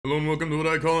Hello and welcome to what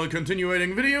I call a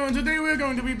continuating video, and today we're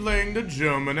going to be playing the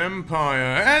German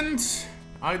Empire, and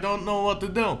I don't know what to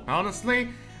do, honestly.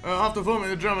 After forming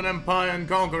the German Empire and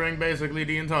conquering basically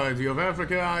the entirety of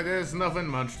Africa, there's nothing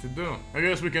much to do. I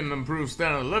guess we can improve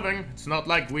standard of living. It's not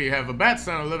like we have a bad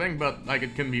standard of living, but like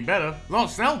it can be better.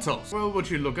 Los Altos. Well, would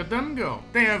you look at them go?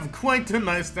 They have quite a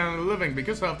nice standard of living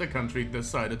because half the country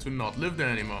decided to not live there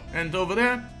anymore. And over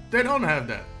there, they don't have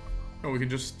that. Oh, we can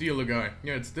just steal a guy.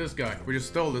 Yeah, it's this guy. We just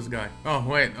stole this guy. Oh,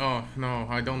 wait. Oh, no,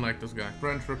 I don't like this guy.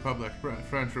 French Republic.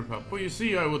 French Republic. Well, you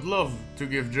see, I would love to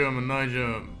give German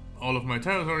Niger all of my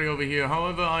territory over here.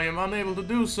 However, I am unable to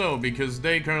do so because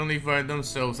they currently find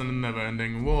themselves in a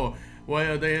never-ending war. Why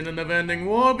are they in a never-ending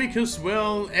war? Because,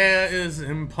 well, air is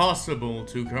impossible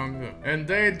to conquer. And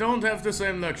they don't have the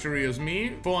same luxury as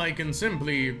me, for I can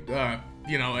simply,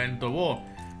 end the war.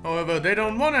 However, they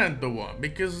don't want to end the war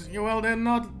because, well, they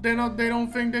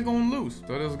don't think they're gonna lose.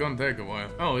 So this is gonna take a while.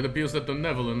 Oh, it appears that the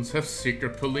Netherlands have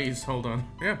secret police. Hold on.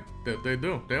 Yeah, they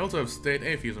do. They also have state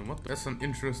atheism. What? That's an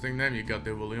interesting name you got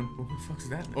there, William. What the fuck's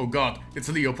that? Oh god, it's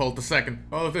Leopold II.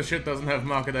 All of this shit doesn't have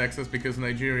market access because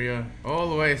Nigeria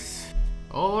always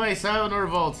have a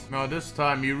revolt. No, this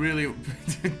time you really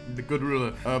the good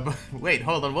ruler. But wait,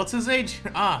 hold on. What's his age?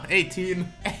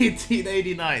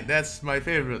 1889. That's my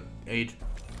favorite age.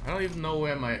 I don't even know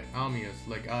where my army is.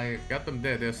 Like, I got them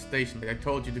there. They're stationed. I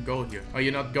told you to go here. Oh,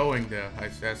 you're not going there.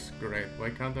 That's great.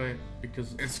 Why can't I?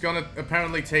 Because it's gonna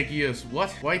apparently take years. What?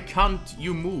 Why can't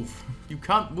you move? You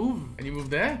can't move. And you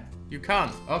move there? You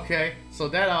can't. Okay. So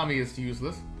that army is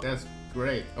useless. That's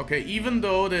great. Okay, even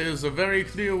though there is a very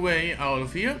clear way out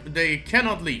of here, they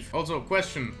cannot leave. Also,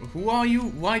 question. Who are you?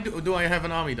 Why do I have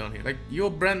an army down here? Like,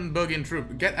 you're Brandenburgian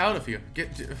troop. Get out of here.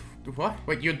 What?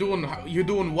 Wait, you're doing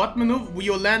what maneuver?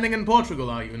 You're landing in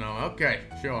Portugal, are you now? Okay,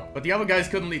 sure. But the other guys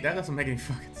couldn't leave. That doesn't make any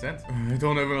fucking sense. I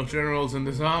don't have enough generals in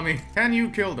this army. Can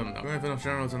you kill them though? Do I have enough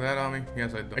generals in that army?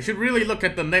 Yes, I do. I should really look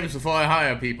at the names before I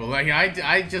hire people. Like,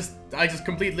 I just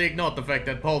completely ignored the fact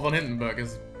that Paul von Hindenburg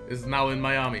is now in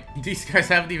my army. These guys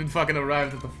haven't even fucking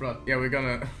arrived at the front. Yeah, we're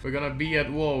gonna be at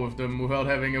war with them without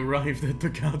having arrived at the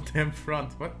goddamn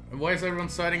front. What? Why is everyone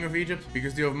siding with Egypt?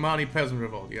 Because the Omani peasant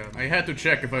revolt. Yeah, I had to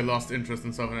check if I lost interest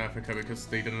in Southern Africa because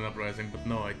they did an uprising, but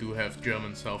no, I do have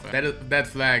German South Africa. That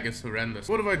flag is horrendous.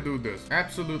 What if I do this?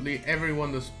 Absolutely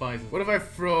everyone despises. What if I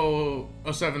throw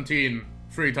a 17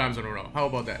 3 times in a row? How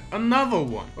about that? Another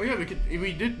one. Oh yeah, we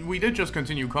did just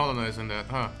continue colonizing that,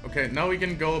 huh? Okay, now we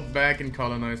can go back and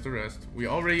colonize the rest. We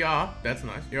already are. That's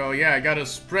nice. Yo, yeah, I gotta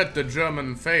spread the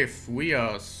German faith. We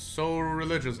are so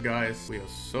religious, guys. We are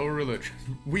so religious.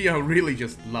 We are really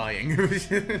just lying.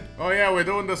 Oh yeah, we're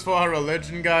doing this for our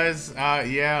religion, guys.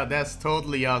 Yeah, that's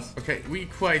totally us. Okay, we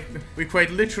quite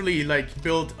literally like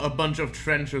built a bunch of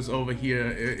trenches over here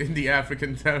in the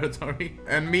African territory.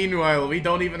 And meanwhile, we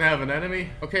don't even have an enemy.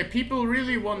 Okay, people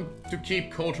really want to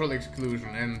keep cultural exclusion,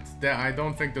 and I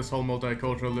don't think this whole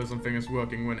multiculturalism thing is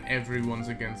working when everyone's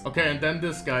against. Okay, and then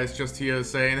this guy's just here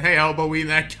saying, hey, how about we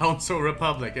enact Council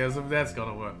Republic, as if that's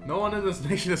gonna work. No one in this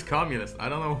nation is communist. I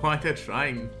don't know why they're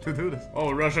trying to do this.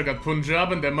 Oh, Russia got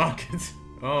Punjab in their market.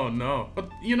 Oh no.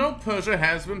 But you know, Persia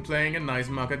has been playing a nice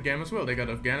market game as well. They got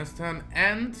Afghanistan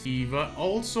and Eva.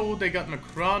 Also, they got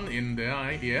Macron in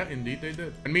there. Yeah, indeed they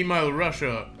did. And meanwhile,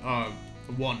 Russia,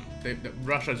 won.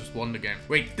 Russia just won the game.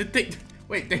 Wait,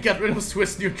 they got rid of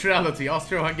Swiss neutrality,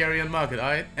 Austro-Hungarian market,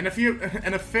 alright? And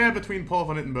an affair between Paul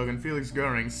von Hindenburg and Felix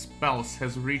Goering's spouse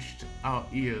has reached our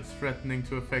ears, threatening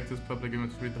to affect his public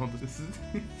image.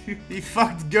 He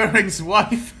fucked Goering's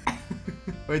wife.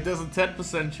 Wait, there's a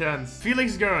 10% chance.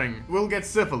 Felix Goering will get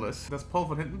syphilis. Does Paul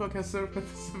von Hindenburg have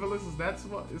syphilis?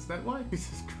 Is that why?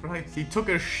 Jesus Christ. He took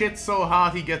a shit so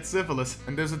hard he gets syphilis.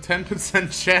 And there's a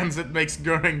 10% chance it makes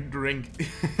Goering drink.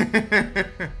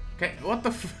 Okay, what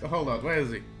the hold on, where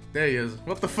is he? There he is.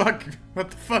 What the fuck?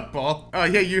 What the fuck, Paul? Oh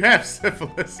yeah, you have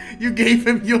syphilis. You gave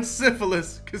him your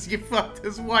syphilis because you fucked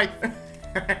his wife.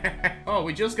 Oh,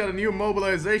 we just got a new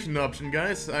mobilization option,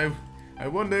 guys. I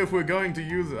wonder if we're going to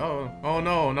use it. Oh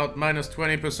no, not minus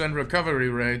 20% recovery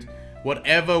rate.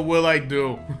 Whatever will I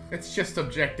do? It's just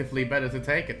objectively better to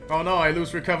take it. Oh no, I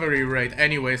lose recovery rate.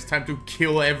 Anyways, time to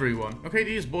kill everyone. Okay,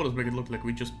 these borders make it look like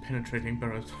we're just penetrating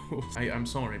Barotse. I'm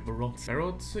sorry,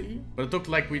 Barotse? But it looked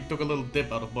like we took a little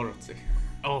dip out of Barotse.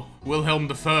 Oh, Wilhelm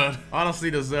III.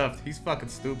 Honestly deserved. He's fucking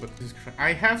stupid.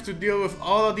 I have to deal with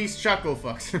all of these chuckle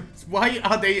fucks. Why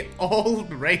are they all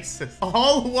racist?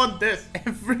 All want this.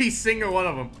 Every single one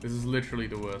of them. This is literally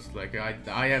the worst. Like,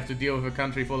 I have to deal with a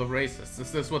country full of racists.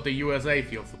 Is this what the USA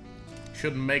feels like?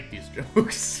 shouldn't make these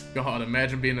jokes. God,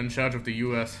 imagine being in charge of the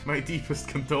US. My deepest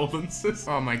condolences.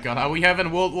 Oh my god, are we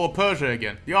having World War Persia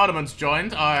again? The Ottomans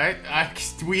joined. Alright,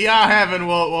 we are having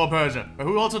World War Persia.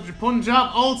 Who also?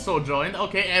 Punjab also joined.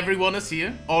 Okay, everyone is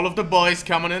here. All of the boys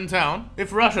coming in town.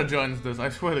 If Russia joins this, I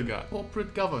swear to god.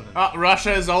 Corporate governance.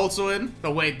 Russia is also in.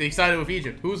 Oh wait, they sided with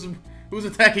Egypt. Who's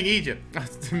attacking Egypt?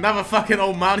 Another fucking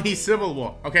Omani civil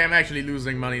war. Okay, I'm actually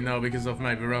losing money now because of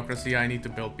my bureaucracy. I need to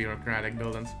build bureaucratic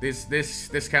buildings.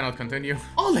 This cannot continue.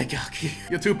 Oligarchy.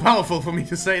 You're too powerful for me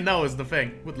to say no is the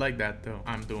thing. Would like that though.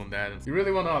 I'm doing that. You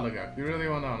really want oligarch? You really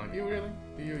want oligarch? You really?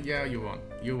 Yeah, you want.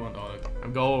 You want oligarch.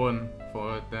 I'm going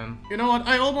for it then. You know what?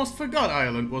 I almost forgot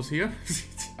Ireland was here.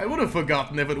 I would have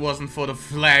forgotten if it wasn't for the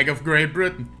flag of Great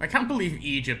Britain. I can't believe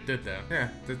Egypt did that. Yeah,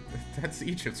 that's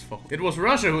Egypt's fault. It was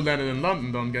Russia who landed in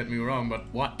London, don't get me wrong, but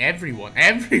what? Everyone,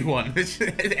 every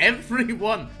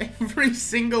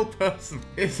single person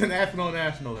is an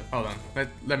ethno-nationalist. Hold on,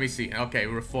 let me see. Okay,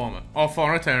 reformer.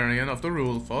 Authoritarian of the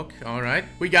rule, fuck. Alright.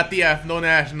 We got the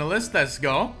ethno-nationalist, let's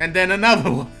go. And then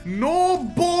another one.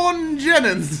 No-born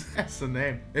Jennings. That's the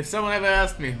name. If someone ever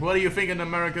asked me, what do you think an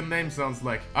American name sounds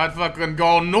like? I'd fucking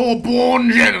go No-born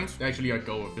Jennings. Actually, I'd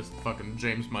go with just fucking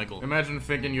James Michael. Imagine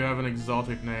thinking you have an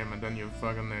exotic name and then your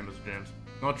fucking name is James.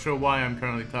 Not sure why I'm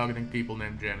currently targeting people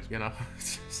named James, you know.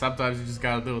 Sometimes you just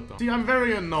gotta do it though. See, I'm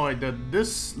very annoyed that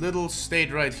this little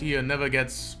state right here never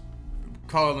gets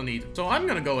colonied. So I'm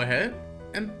gonna go ahead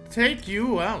and take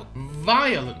you out.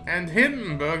 Violent. And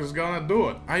Hindenburg's gonna do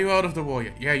it. Are you out of the war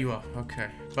yet? Yeah, you are. Okay.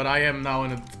 But I am now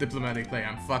in a diplomatic play.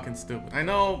 I'm fucking stupid. I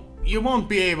know you won't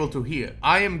be able to hear.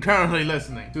 I am currently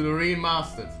listening to the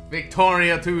remastered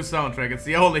Victoria 2 soundtrack. It's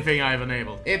the only thing I've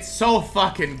enabled. It's so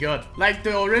fucking good. Like,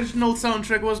 the original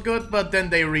soundtrack was good, but then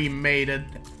they remade it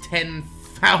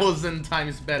 10,000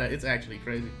 times better. It's actually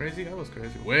crazy. Crazy? That was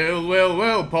crazy.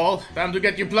 Well, Paul. Time to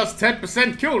get you plus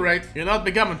 10% kill rate. You're not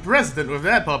becoming president with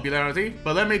that popularity.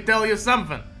 But let me tell you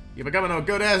something. You're becoming a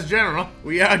good-ass general.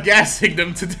 We are gassing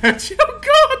them to death. Oh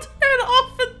god!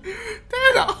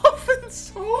 That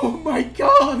offense! Oh my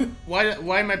god!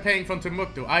 Why am I paying from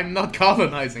Timbuktu? I'm not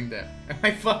colonizing there. Am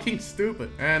I fucking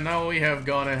stupid? And now we have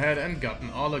gone ahead and gotten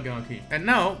oligarchy. And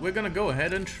now we're gonna go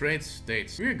ahead and trade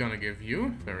states. We're gonna give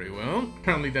you, very well.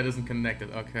 Apparently that isn't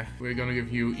connected, okay. We're gonna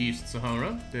give you East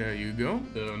Sahara. There you go.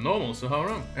 The normal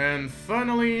Sahara. And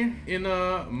finally, in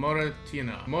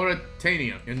Mauritania.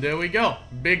 And there we go.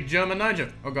 Big German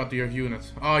Niger. Oh god, do you have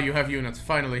units? Oh, you have units.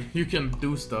 Finally, you can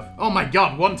do stuff. Oh my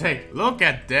god, one take. Look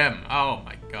at them. Oh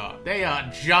my god. They are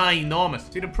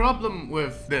ginormous. See, the problem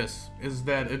with this is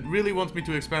that it really wants me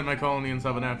to expand my colony in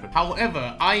Southern Africa.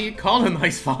 However, I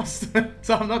colonize faster,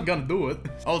 so I'm not gonna do it.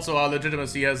 Also, our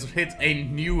legitimacy has hit a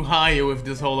new high with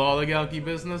this whole oligarchy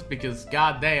business because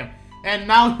goddamn. And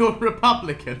now you're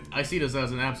Republican. I see this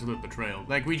as an absolute betrayal.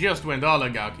 Like, we just went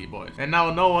oligarchy, boys. And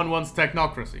now no one wants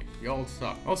technocracy. You all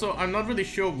suck. Also, I'm not really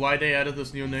sure why they added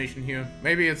this new nation here.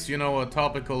 Maybe it's, you know, a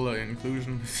topical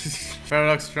inclusion.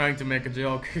 Paradox trying to make a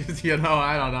joke. You know,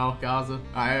 I don't know. Gaza.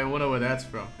 I wonder where that's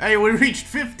from. Hey, we reached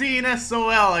 15 SOL.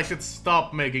 I should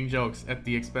stop making jokes at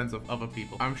the expense of other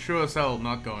people. I'm sure as hell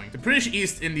not going. The British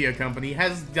East India Company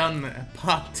has done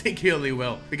particularly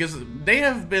well. Because they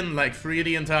have been, like, free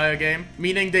the entire game.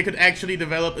 Meaning they could actually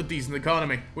develop a decent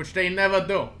economy, which they never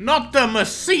do. Not the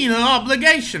Messina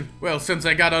obligation. Well, since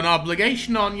I got an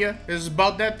obligation on you, it's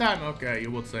about that time. Okay, you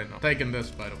would say no. Taking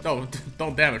this, by the way.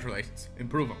 Don't damage relations.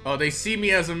 Improve them. Oh, they see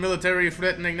me as a military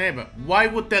threatening neighbor. Why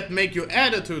would that make your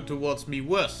attitude towards me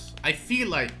worse? I feel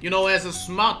like, you know, as a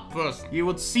smart person, you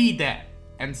would see that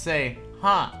and say,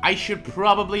 huh, I should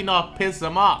probably not piss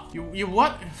them off. You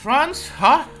what? France?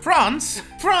 Huh? France?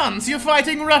 France, you're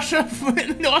fighting Russia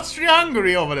in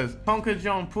Austria-Hungary over this. Conquer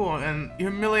Jaipur and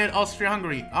humiliate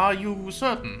Austria-Hungary. Are you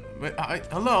certain?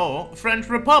 Hello? French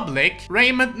Republic?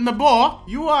 Raymond Nabor?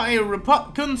 You are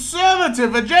a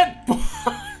conservative agenda.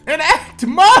 An act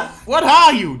what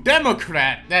are you?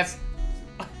 Democrat? That's...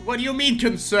 What do you mean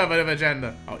conservative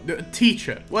agenda? Oh,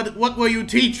 teacher. What were you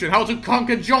teaching? How to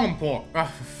conquer Jaipur? Oh,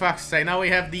 for fuck's sake. Now we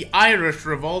have the Irish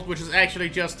revolt, which is actually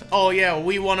just, oh yeah,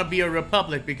 we want to be a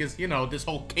republic because, you know, this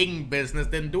whole king business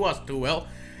didn't do us too well.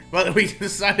 But we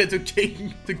decided to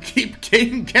keep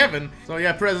King Kevin. So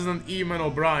yeah, President Eamon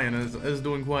O'Brien is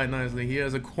doing quite nicely here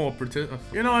as a corporatist.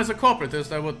 You know, as a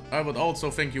corporatist, I would also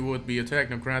think you would be a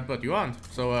technocrat, but you aren't.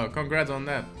 So congrats on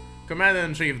that.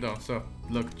 Commander-in-Chief though, so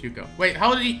look, you go. Wait,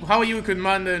 how are you a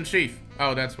Commander-in-Chief?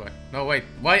 Oh, that's why. No, wait.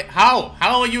 Why? How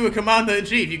are you a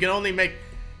Commander-in-Chief? You can only make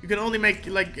You can only make,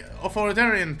 like,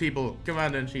 authoritarian people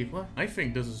commander-in-chief. What? I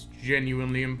think this is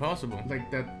genuinely impossible. Like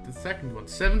that, the second one.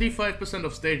 75%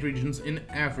 of state regions in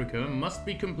Africa must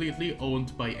be completely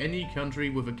owned by any country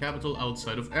with a capital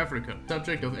outside of Africa.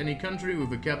 Subject of any country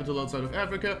with a capital outside of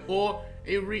Africa or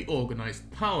a reorganized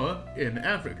power in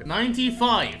Africa.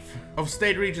 95 of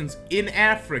state regions in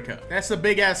Africa. That's a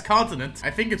big-ass continent.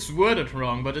 I think it's worded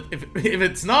wrong, but if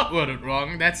it's not worded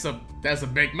wrong, that's a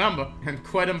big number. And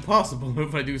quite impossible,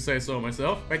 if I do say so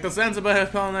myself. Like the Zanzibar has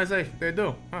colonization. They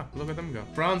do. Huh, look at them go.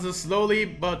 France is slowly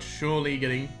but surely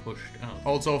getting pushed out.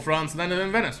 Also, France landed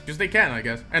in Venice, because they can, I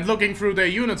guess. And looking through their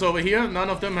units over here, none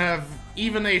of them have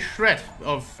even a shred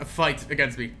of a fight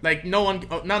against me. Like,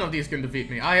 none of these can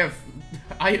defeat me. I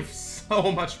have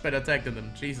so much better tech than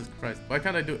them. Jesus Christ. Why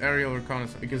can't I do aerial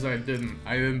reconnaissance? Because I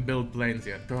didn't build planes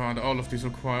yet. God, all of these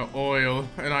require oil,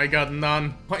 and I got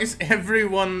none. Why is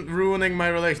everyone ruining my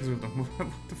relations with them? What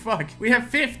the fuck? We have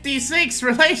 56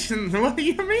 relations. What do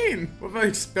you mean? What if I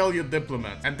expel your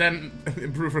diplomat and then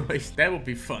improve relations? That would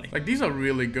be funny. Like, these are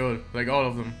really good. Like, all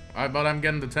of them. But I'm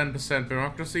getting the 10%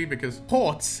 bureaucracy because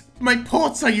ports. My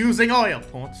ports are using oil.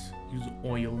 Ports use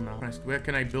oil now. Christ, where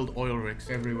can I build oil rigs?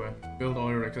 Everywhere. Build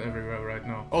oil rigs everywhere right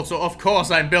now. Also, of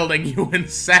course, I'm building you in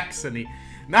Saxony.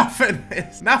 Nothing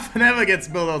ever gets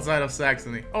built outside of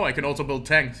Saxony. Oh, I can also build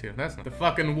tanks here. That's not the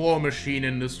fucking war machine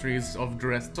industries of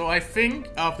Dresden. So I think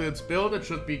after it's built, it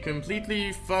should be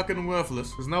completely fucking worthless.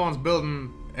 Because no one's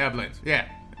building airplanes. Yeah.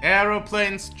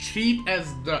 Aeroplanes, cheap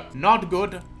as dirt. Not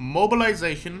good.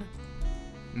 Mobilization.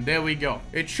 There we go.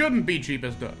 It shouldn't be cheap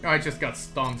as dirt. Oh, I just got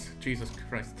stonks. Jesus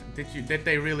Christ. Did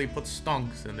they really put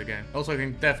stonks in the game? Also, I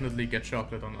can definitely get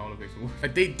chocolate on all of these.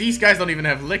 Like, these guys don't even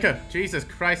have liquor. Jesus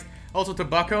Christ. Also,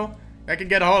 tobacco. I can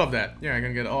get all of that. Yeah, I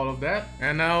can get all of that.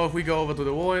 And now if we go over to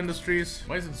the war industries.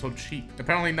 Why is it so cheap?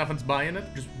 Apparently nothing's buying it.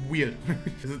 Just weird.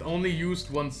 Is it only used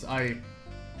once I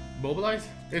mobilize?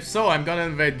 If so, I'm gonna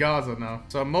invade Gaza now.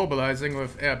 So I'm mobilizing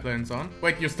with airplanes on.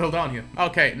 Wait, you're still down here.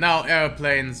 Okay, now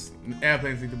airplanes need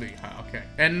to be, okay.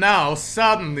 And now,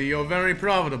 suddenly, you're very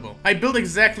profitable. I built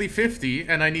exactly 50,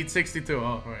 and I need 62.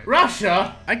 Oh, right.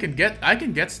 Russia! I can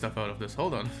get stuff out of this.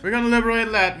 Hold on. We're gonna liberate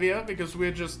Latvia, because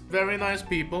we're just very nice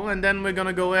people, and then we're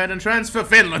gonna go ahead and transfer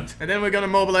Finland. And then we're gonna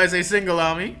mobilize a single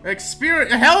army.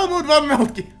 Helmut von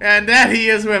Moltke! And that he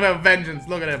is with a vengeance.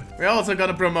 Look at him. We're also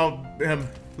gonna promote him.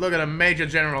 Look at a major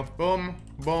general. Boom,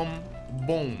 boom,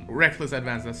 boom. Reckless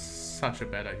advance. That's such a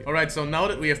bad idea. Alright, so now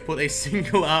that we have put a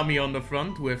single army on the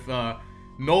front with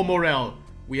no morale,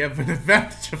 we have an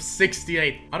advantage of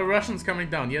 68. Are the Russians coming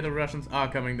down? Yeah, the Russians are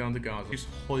coming down to Gaza. It's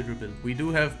horrible. We do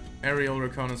have aerial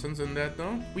reconnaissance in that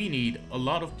though. We need a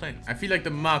lot of planes. I feel like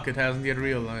the market hasn't yet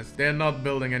realized. They're not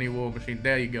building any war machine.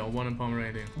 There you go, one in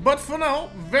Pomerania. But for now,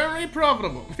 very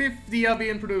profitable. 50 are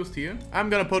being produced here.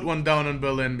 I'm gonna put one down in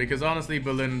Berlin because honestly,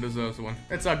 Berlin deserves one.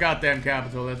 It's our goddamn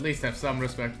capital. At least have some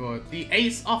respect for it. The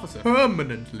ace officer.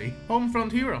 Permanently.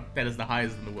 Homefront hero. That is the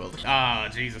highest in the world. Ah,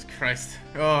 Jesus Christ.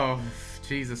 Oh,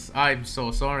 Jesus. I'm so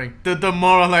sorry. The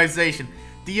demoralization.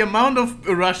 The amount of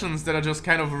Russians that are just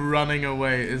kind of running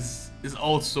away is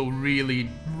also really,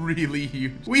 really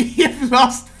huge. We have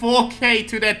lost 4k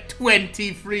to that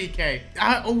 23k.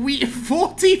 We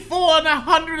 44 and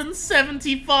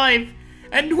 175.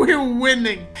 And we're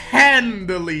winning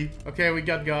handily. Okay, we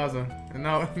got Gaza. And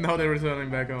now they're returning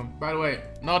back home. By the way,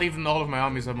 not even all of my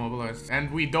armies are mobilized. And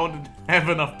we don't have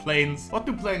enough planes. What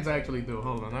do planes actually do?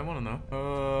 Hold on, I want to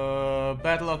know.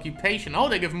 Battle occupation. Oh,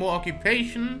 they give more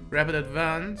occupation, rapid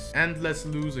advance, and less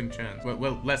losing chance.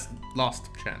 Well, less lost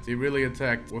chance. They really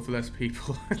attacked with less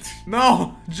people.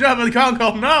 No! German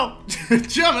conquer, no!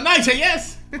 German Niger,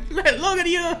 yes! Look at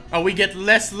you! Oh, we get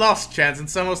less lost chance and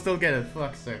somehow still get it.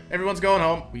 Fuck's sake. Everyone's going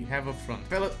home. We have a front.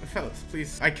 Fellas,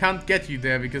 please. I can't get you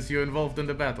there because you're involved in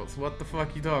the battles. What the fuck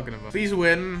are you talking about? Please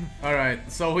win. Alright,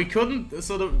 so we couldn't...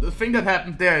 So the thing that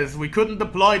happened there is we couldn't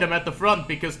deploy them at the front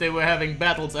because they were having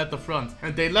battles at the front.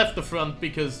 And they left the front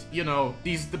because, you know,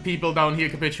 the people down here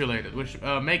capitulated. Which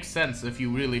makes sense if you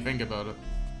really think about it.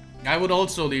 I would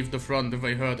also leave the front if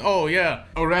I heard, oh yeah,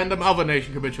 a random other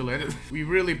nation capitulated. We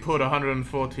really put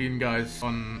 114 guys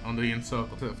on the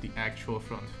encircle of the actual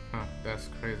front. Huh, that's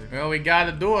crazy. Well, we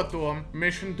gotta do it to them.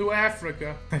 Mission to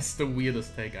Africa. That's the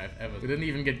weirdest take I've ever. We didn't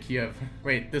even get Kiev.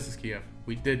 Wait, this is Kiev.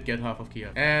 We did get half of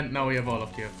Kiev. And now we have all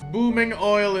of Kiev. Booming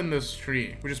oil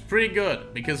industry, which is pretty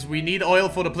good because we need oil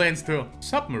for the planes too.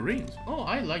 Submarines. Oh,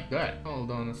 I like that.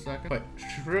 Hold on a second. Wait,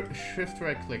 shift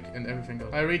right click and everything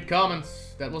goes. I read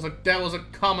comments. That was a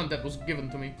comment that was given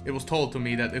to me. It was told to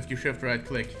me that if you shift right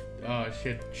click,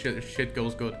 shit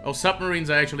goes good. Oh, submarines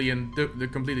are actually in the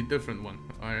completely different one.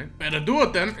 Alright. Better do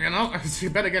it then, you know? You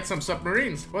better get some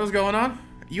submarines. What is going on?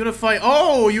 Unify,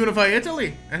 oh, unify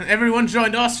Italy. And everyone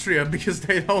joined Austria because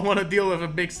they don't want to deal with a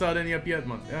big Sardinia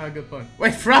Piedmont. Yeah, good point.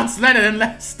 Wait, France landed in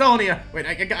Estonia. Wait,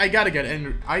 I gotta get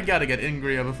angry. I gotta get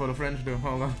angrier before the French do.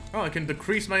 Hold on. Oh, I can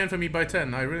decrease my infamy by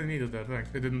 10. I really needed that. Thanks.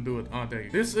 They didn't do it. Oh, there you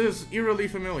go. This is eerily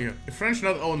familiar. The French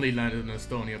not only landed in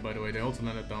Estonia, by the way, they also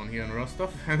landed down here in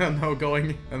Rostov. And are now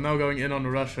going in on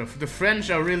Russia. The French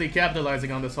are really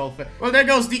capitalizing on this whole thing. Well, there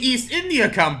goes the East India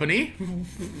Company.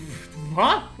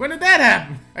 Huh? When did that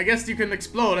happen? I guess you can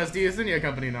explode as the East India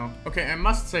Company now. Okay, I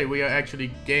must say we are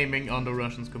actually gaming on the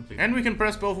Russians completely. And we can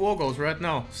press both war goals right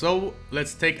now. So,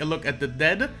 let's take a look at the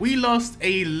dead. We lost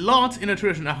a lot in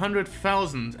attrition,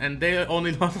 100,000. And they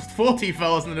only lost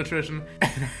 40,000 in attrition.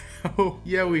 Oh,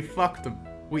 yeah, we fucked them.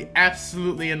 We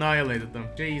absolutely annihilated them.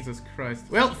 Jesus Christ.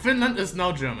 Well, Finland is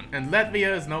now German. And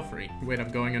Latvia is now free. Wait, I'm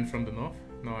going in from the north?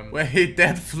 No, I'm... Wait,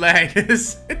 that flag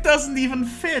is... It doesn't even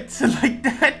fit. Like,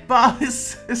 that bar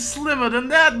is slimmer than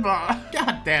that bar.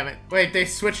 God damn it. Wait, they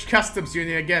switched customs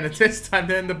union again. And this time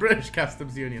they're in the British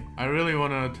customs union. I really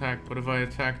want to attack, but if I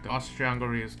attack,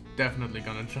 Austria-Hungary is definitely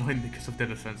gonna join because of their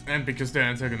defense. And because they're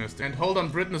antagonistic. And hold on,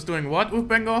 Britain is doing what with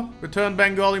Bengal? Return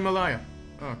Bengali Malaya.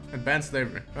 Oh, and ban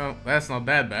slavery. Well, that's not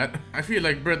that bad. I feel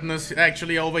like Britain is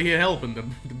actually over here helping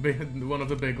one of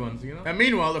the big ones, you know? And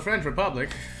meanwhile, the French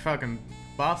Republic, fucking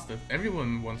bastard.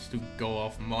 Everyone wants to go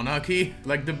off monarchy.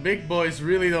 Like, the big boys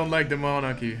really don't like the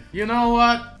monarchy. You know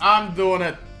what? I'm doing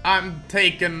it. I'm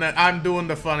doing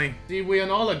the funny. See, we're an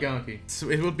oligarchy.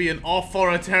 So it would be an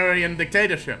authoritarian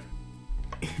dictatorship.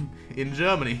 In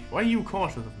Germany. Why are you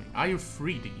cautious of me? Are you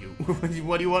free to you?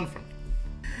 What do you want from me?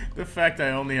 The fact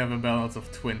I only have a balance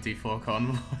of 24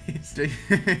 convoys.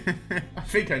 I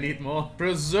think I need more.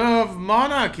 Preserve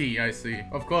monarchy, I see.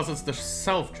 Of course, it's the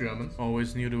South Germans.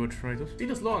 Always knew they were traitors. See,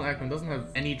 this law enactment doesn't have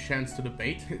any chance to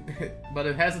debate, but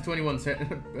it has a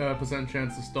 21%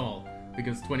 chance to stall.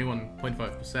 Because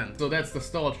 21.5%. So that's the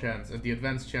stall chance, and the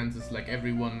advanced chance is like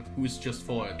everyone who's just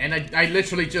for it. And I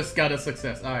literally just got a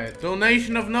success. Alright.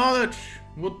 Donation of knowledge.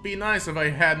 Would be nice if I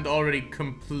hadn't already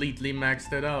completely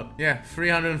maxed it out. Yeah,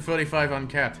 335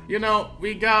 uncapped. You know,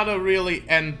 we gotta really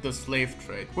end the slave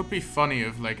trade. Would be funny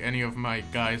if, like, any of my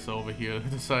guys over here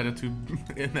decided to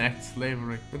enact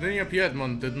slavery. Sardinia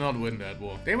Piedmont did not win that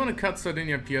war. They want to cut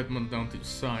Sardinia Piedmont down to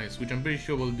size, which I'm pretty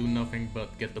sure will do nothing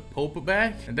but get the Pope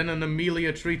back, and then an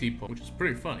Amelia Treaty Pope, which is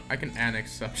pretty funny. I can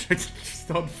annex subjects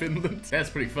just on Finland. That's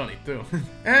pretty funny, too.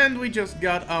 And we just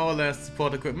got our last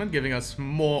support equipment, giving us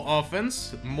more offense,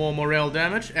 more morale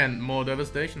damage, and more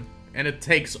devastation. And it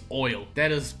takes oil.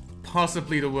 That is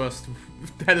possibly the worst.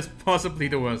 That is possibly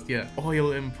the worst, yeah.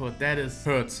 Oil input, that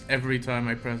hurts every time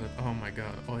I press it. Oh my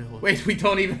god, oil. Wait, we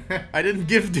don't even... I didn't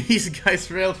give these guys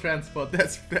rail transport.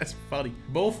 That's funny.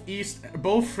 Both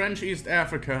French East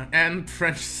Africa and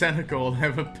French Senegal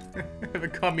have a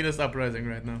communist uprising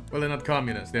right now. Well, they're not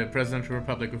communist. They're a presidential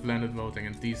republic with landed voting,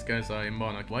 and these guys are a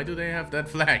monarchy. Why do they have that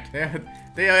flag?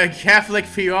 They are a Catholic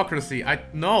theocracy.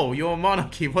 No, you're a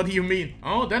monarchy. What do you mean?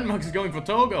 Oh, Denmark's going for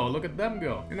Togo. Look at them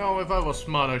go. You know, if I was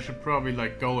smart, I should probably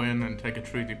like go in and take a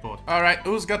treaty port. Alright,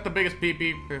 who's got the biggest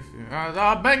PP?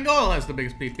 Bengal has the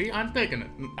biggest PP. I'm taking it.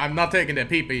 I'm not taking their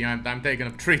PP. I'm taking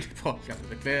a treaty port. Got to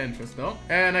declare interest though.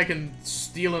 And I can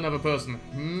steal another person.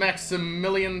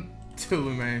 Maximilian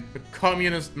Tillemay, the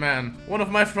communist man. One of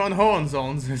my front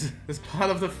Hohenzollerns is part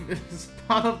of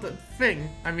the thing.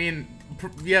 I mean,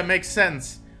 yeah, makes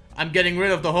sense. I'm getting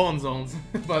rid of the Hohenzollerns,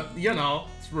 but you know,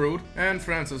 it's rude. And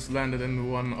Francis landed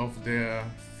in one of their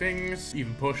things,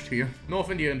 even pushed here. North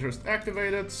India interest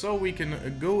activated, so we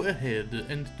can go ahead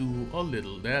and do a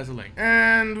little dazzling.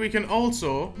 And we can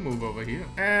also move over here,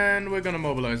 and we're gonna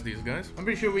mobilize these guys. I'm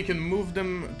pretty sure we can move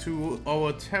them to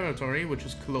our territory, which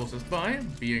is closest by,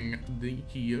 being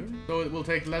here. So it will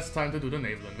take less time to do the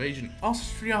naval invasion.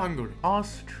 Austria-Hungary.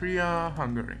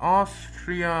 Austria-Hungary.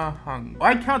 Austria-Hungary.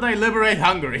 Why can't I liberate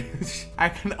Hungary? I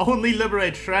can only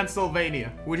liberate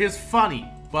Transylvania, which is funny.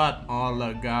 But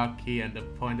oligarchy and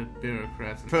appointed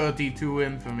bureaucrats. 32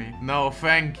 infamy. No,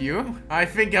 thank you. I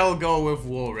think I'll go with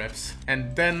war reps.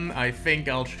 And then I think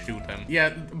I'll shoot him.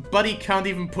 Yeah, but he can't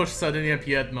even push Sardinia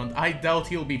Piedmont. I doubt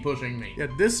he'll be pushing me. Yeah,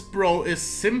 this bro is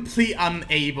simply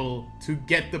unable to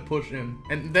get the push in.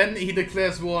 And then he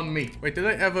declares war on me. Wait, did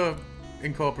I ever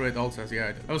incorporate Alsace? Yeah,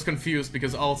 I did. I was confused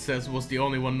because Alsace was the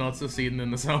only one not seceding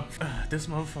in the south. This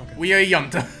motherfucker. We are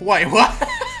Junta. Why, what?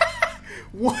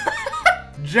 What?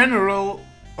 General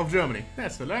of Germany.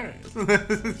 That's hilarious.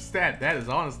 That is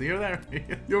honestly hilarious.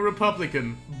 You're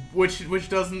Republican, which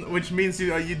means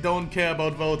you don't care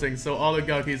about voting, so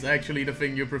oligarchy is actually the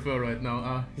thing you prefer right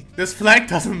now. This flag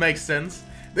doesn't make sense.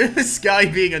 This guy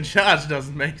being in charge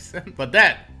doesn't make sense. But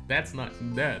that That's nice.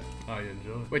 That I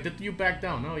enjoy. Wait, did you back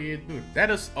down? No, you do. That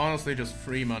is honestly just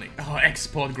free money. Oh,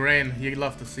 export grain. You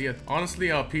love to see it.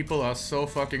 Honestly, our people are so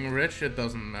fucking rich, it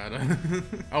doesn't matter.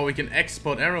 Oh, we can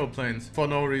export aeroplanes for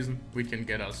no reason. We can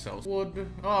get ourselves wood.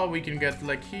 Oh, we can get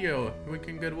like here. We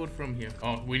can get wood from here.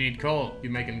 Oh, we need coal. You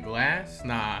making glass?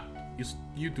 Nah.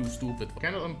 You too stupid.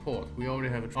 Cannot import. We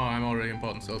already have it. Oh, I'm already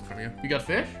importing silk from you. You got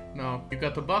fish? No. You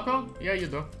got tobacco? Yeah, you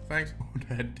do. Thanks.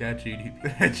 that GDP.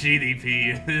 That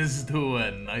GDP is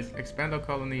doing nice. Expand our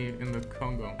colony in the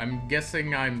Congo. I'm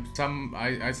guessing I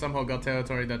somehow got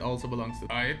territory that also belongs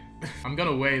to. I'm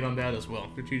gonna wait on that as well.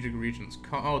 Strategic regions.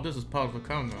 Oh, this is part of the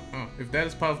Congo. Oh, if that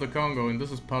is part of the Congo and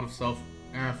this is part of South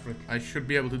Africa, I should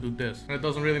be able to do this, and it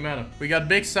doesn't really matter. We got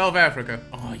big South Africa.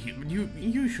 Oh,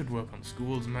 you should work on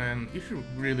schools, man. You should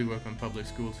really work on public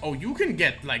schools. Oh, you can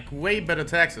get like way better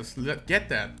taxes. Get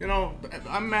that. You know,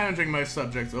 I'm managing my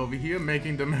subjects over here,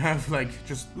 making them have like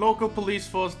just local police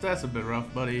force. That's a bit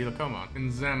rough, buddy. Come on.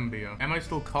 In Zambia, am I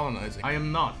still colonizing? I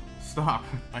am not. Stop.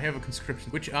 I have a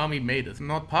conscription. Which army made it?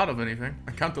 Not part of anything.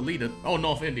 I can't delete it. Oh,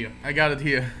 North India. I got it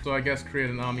here. So I guess create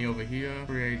an army over here.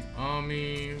 Create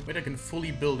army. Wait, I can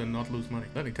fully build and not lose money.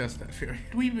 Let me test that theory.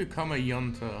 Did we become a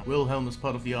junta? Wilhelm is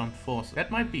part of the armed forces.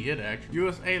 That might be it, actually.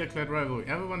 USA declared rivalry.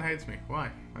 Everyone hates me. Why?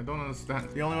 I don't understand.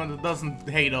 The only one that doesn't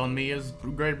hate on me is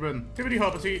Great Britain. Activity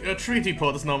property. A treaty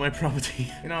port is not my property.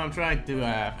 You know, I'm trying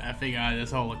to figure out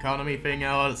this whole economy thing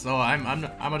out. So I'm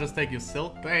gonna just take your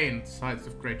silk. Spain, sides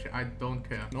of Great. I don't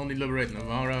care. Only liberate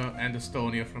Navarra and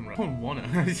Estonia from Russia. I don't wanna.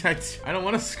 I don't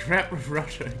wanna scrap with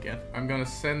Russia again. I'm gonna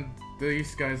send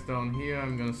these guys down here.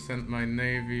 I'm gonna send my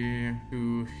navy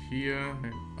to here.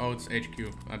 Oh, it's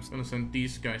HQ. I'm just gonna send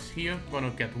these guys here. Gonna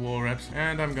get war reps.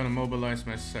 And I'm gonna mobilize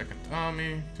my second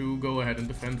army to go ahead and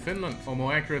defend Finland. Or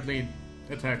more accurately,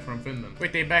 attack from Finland.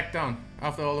 Wait, they backed down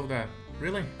after all of that.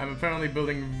 Really? I'm apparently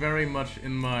building very much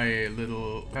in my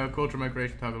little culture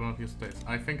migration target one of your states.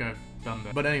 I think I've done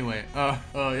that. But anyway,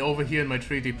 over here in my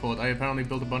treaty port, I apparently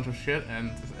built a bunch of shit,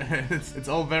 and it's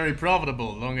all very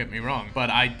profitable. Don't get me wrong,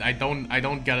 but I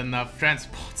don't get enough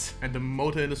transports, and the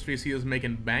motor industries here is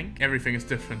making bank. Everything is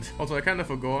different. Also, I kind of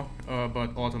forgot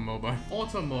about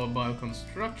automobile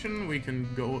construction. We can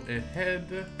go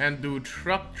ahead and do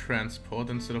truck transport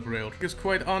instead of rail. Because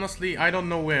quite honestly, I don't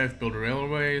know where I've built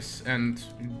railways, and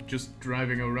just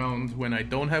driving around when I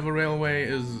don't have a railway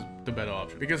is the better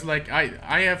option. Because like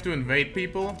I have to invade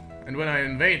people, and when I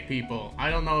invade people, I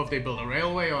don't know if they build a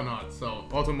railway or not. So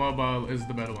automobile is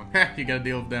the better one. Heh, you gotta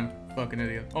deal with them. Fucking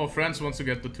idiot. Oh, France wants to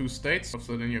get the 2 states of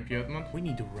Sardinia, Piedmont. We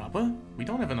need rubber? We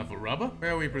don't have enough rubber?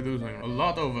 Where are we producing? A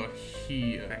lot over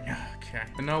here. Okay.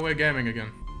 And now we're gaming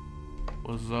again.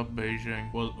 What's up,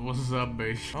 Beijing? What's up,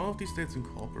 Beijing? All of these states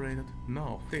incorporated?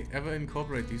 No. They ever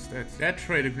incorporate these states? That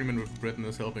trade agreement with Britain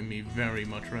is helping me very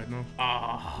much right now.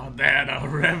 Ah, that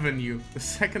revenue. The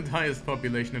second highest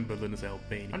population in Berlin is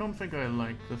Albania. I don't think I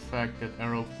like the fact that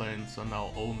aeroplanes are now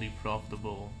only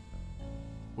profitable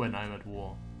when I'm at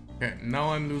war. Okay,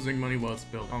 now I'm losing money while it's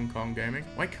built. Hong Kong gaming.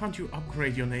 Why can't you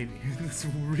upgrade your navy? It's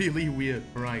really weird.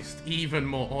 Christ, even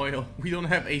more oil. We don't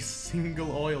have a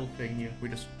single oil thing here.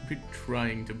 We're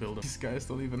trying to build it. These guys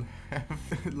don't even have,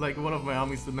 like one of my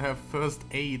armies didn't have first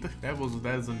aid.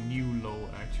 That's a new low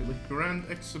actually. Grand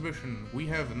exhibition. We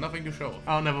have nothing to show.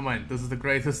 Oh, never mind. This is the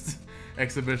greatest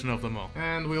exhibition of them all.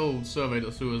 And we'll survey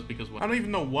the sewers because I don't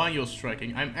even know why you're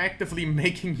striking. I'm actively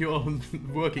making your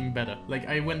working better. Like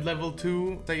I went level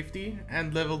 2 safety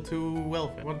and level 2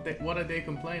 welfare. What are they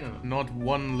complaining about? Not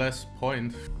one less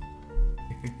point.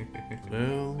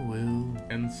 Well,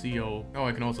 NCO. Oh,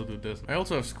 I can also do this. I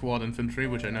also have squad infantry,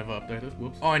 which I never updated.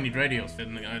 Whoops. Oh, I need radios. I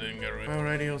didn't get rid. Oh,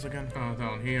 radios again. Oh,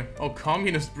 down here. Oh,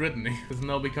 communist Britain is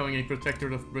now becoming a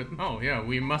protectorate of Britain. Oh, yeah,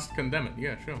 we must condemn it.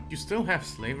 Yeah, sure. You still have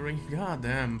slavery? God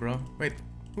damn, bro. Wait.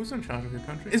 Who's in charge of your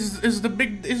country? Is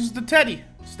the Teddy.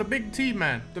 It's the big T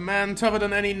man. The man tougher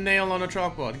than any nail on a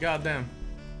chalkboard. God damn.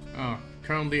 Oh.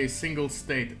 Currently a single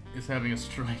state is having a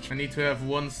strike. I need to have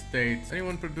 1 state.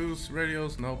 Anyone produce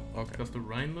radios? Nope. Okay. Does the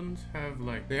Rhineland have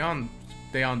like... They aren't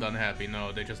unhappy,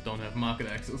 no. They just don't have market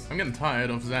access. I'm getting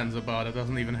tired of Zanzibar that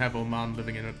doesn't even have Oman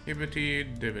living in it.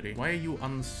 Hibbity dibbity. Why are you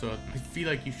uncertain? I feel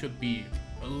like you should be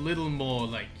a little more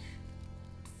like...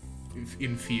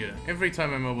 in fear. Every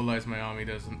time I mobilize my army,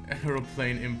 there's an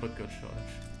aeroplane input goods shortage.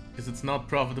 Because it's not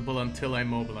profitable until I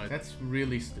mobilize. That's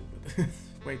really stupid.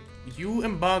 Wait, you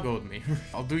embargoed me.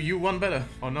 I'll do you one better.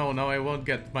 Oh no, now I won't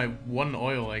get my one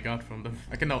oil I got from them.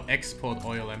 I can now export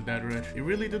oil, I'm that rich. It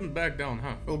really didn't back down,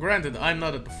 huh? Well, granted, I'm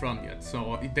not at the front yet,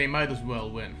 so they might as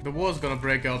well win. The war's gonna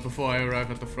break out before I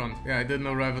arrive at the front. Yeah, I didn't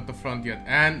arrive at the front yet.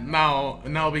 And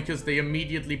now because they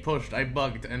immediately pushed, I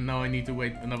bugged, and now I need to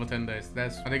wait another 10 days.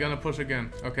 Are they gonna push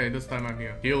again? Okay, this time I'm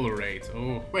here. Heal rate.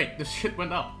 Oh. Wait, this shit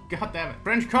went up. God damn it.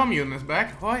 French Commune is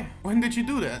back. Why? When did you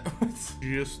do that?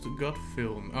 Just got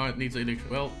filmed. Oh, it needs election.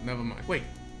 Well, never mind. Wait.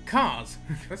 Cars.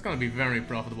 That's gonna be very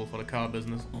profitable for the car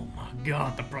business. Oh my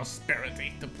god, the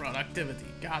prosperity, the productivity.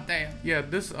 God damn. Yeah,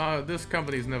 this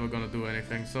company is never gonna do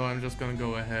anything, so I'm just gonna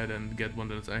go ahead and get one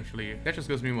that's actually... That just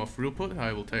gives me more throughput.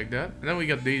 I will take that. And then we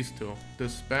got these two.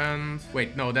 Disband.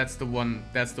 Wait, no, that's the one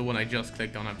I just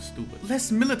clicked on. I'm stupid. Less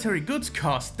military goods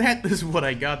cost. That is what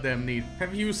I goddamn need.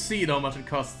 Have you seen how much it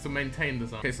costs to maintain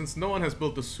this? Okay, since no one has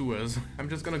built the Suez, I'm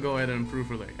just gonna go ahead and improve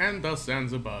relay. And thus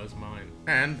Zanzibar is mine.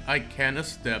 And I can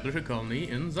establish a colony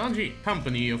in Zanji.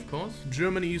 Company, of course.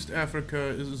 German East Africa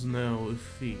is now a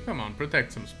fee. Come on,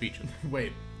 protect some speech.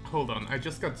 Wait. Hold on, I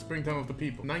just got Springtime of the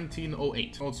People,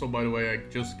 1908. Also, by the way, I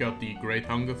just got the Great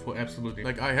Hunger for absolutely...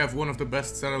 Like, I have one of the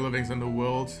best standard livings in the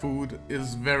world. Food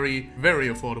is very, very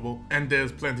affordable. And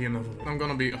there's plenty enough of it. I'm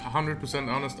gonna be 100%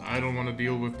 honest, I don't want to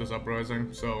deal with this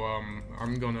uprising. So,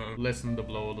 I'm gonna lessen the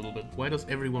blow a little bit. Why does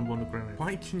everyone want to grenade?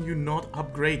 Why can you not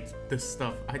upgrade this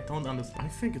stuff? I don't understand. I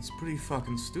think it's pretty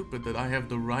fucking stupid that I have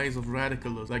the rise of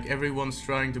radicalism. Like, everyone's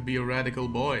trying to be a radical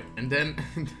boy. And then,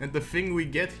 and the thing we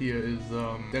get here is,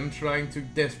 them trying to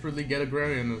desperately get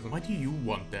agrarianism. Why do you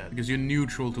want that? Because you're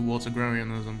neutral towards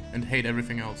agrarianism and hate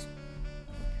everything else.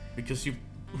 Because you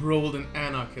rolled an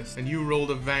anarchist and you rolled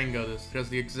a vanguardist. Has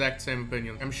the exact same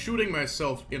opinion. I'm shooting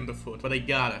myself in the foot, but I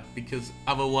gotta, because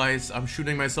otherwise I'm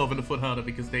shooting myself in the foot harder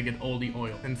because they get all the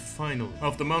oil. And finally,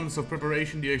 after months of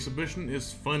preparation, the exhibition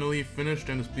is finally finished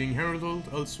and is being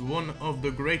heralded as one of the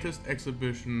greatest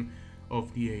exhibition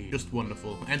of the age. Just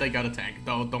wonderful. And I got a tank.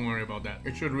 Don't worry about that.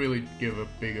 It should really give a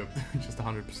bigger, just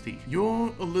 100 prestige.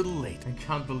 You're a little late. I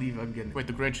can't believe I'm getting... Wait,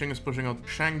 the Great Qing is pushing out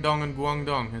Shandong and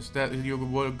Guangdong. Is that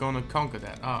you're gonna conquer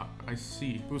that? Ah, I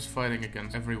see. Who's fighting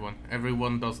against? Everyone.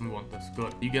 Everyone doesn't want this.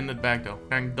 Good. You getting it back though.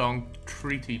 Shandong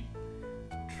treaty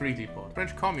port.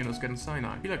 French Communist getting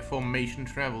Sinai. I feel like formation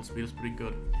travel speed is pretty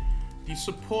good. The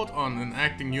support on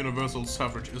enacting universal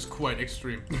suffrage is quite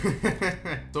extreme.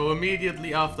 So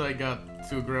immediately after I got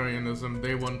to agrarianism,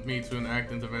 they want me to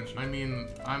enact intervention. I mean,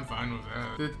 I'm fine with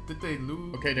that. Did they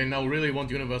lose? Okay, they now really want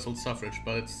universal suffrage,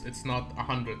 but it's not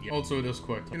 100 yet. Also, it is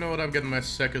quite tough. You know what? I'm getting my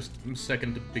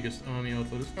second biggest army out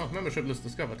for this. Oh, membership list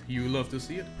discovered. You love to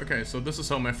see it? Okay, so this is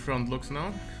how my front looks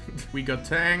now. We got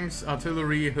tanks,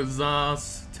 artillery,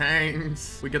 hussars,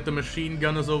 tanks. We got the machine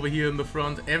gunners over here in the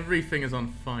front. Everything is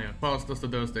on fire. Fast does the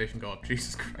devastation go up.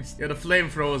 Jesus Christ. Yeah, the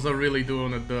flamethrowers are really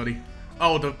doing it dirty.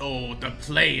 Oh, the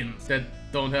planes that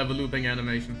don't have a looping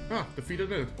animation. Ah,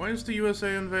 defeated it. Why is the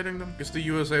USA invading them? Because the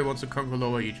USA wants to conquer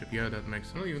Lower Egypt. Yeah, that makes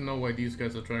sense. I don't even know why these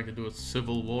guys are trying to do a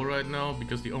civil war right now,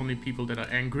 because the only people that are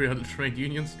angry are the trade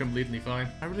unions. Completely fine.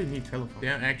 I really need telephone.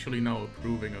 They're actually now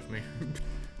approving of me.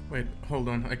 Wait, hold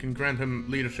on. I can grant him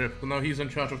leadership. So now he's in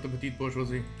charge of the petite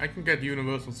bourgeoisie. I can get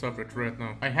universal suffrage right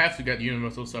now. I have to get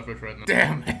universal suffrage right now.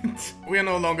 Damn it! We are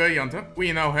no longer a junta.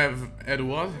 We now have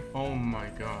Edward. Oh my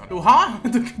god. Oh, huh?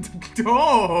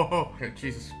 Oh! Okay,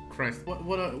 Jesus Christ.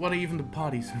 What are even the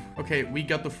parties? Okay, we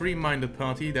got the free-minded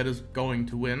party that is going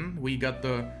to win. We got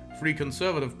the Free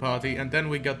Conservative Party, and then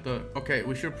we got the... Okay,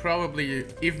 we should probably,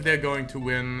 if they're going to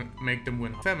win, make them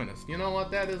win. Feminist. You know what?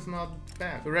 That is not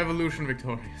bad. The revolution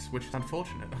victorious, which is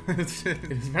unfortunate. It's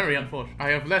very unfortunate. I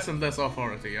have less and less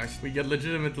authority. We get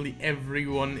legitimately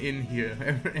everyone in here.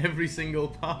 Every single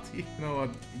party. You know what?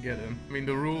 Get in. I mean,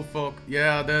 the rule folk...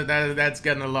 Yeah, that's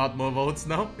getting a lot more votes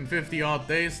now. In 50 odd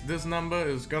days, this number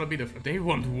is gonna be different. They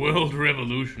want world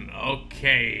revolution.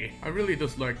 Okay. I really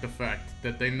dislike the fact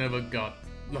that they never got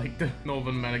like the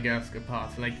Northern Madagascar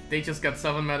part. Like, they just got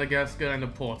Southern Madagascar and a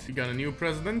port. We got a new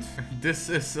president. This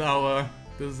is our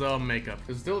makeup.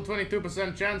 There's still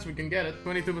 22% chance we can get it.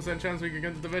 22% chance we can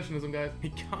get the divisionism, guys.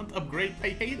 We can't upgrade. I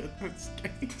hate it.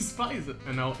 I despise it.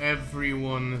 And now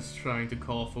everyone is trying to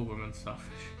call for women's suffrage.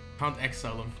 Can't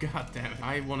exile them. God damn it.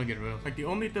 I want to get rid of. Like, the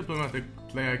only diplomatic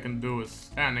play I can do is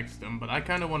annex them, but I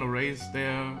kind of want to raise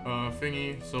their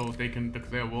thingy so they can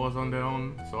declare wars on their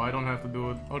own, so I don't have to do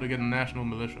it. Oh, they get a national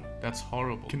militia. That's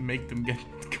horrible. Can make them get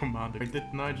commanded. Like,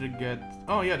 did Niger get...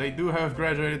 Oh yeah, they do have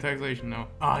graduated taxation now.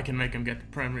 Oh, I can make them get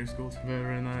primary schools.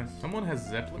 Very nice. Someone has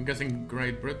Zeppelin. I'm guessing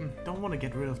Great Britain. Don't want to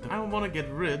get rid of them. I want to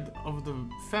get rid of the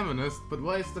feminists, but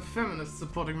why is the feminist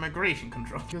supporting migration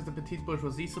control? Because the petite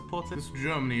bourgeoisie supports it. This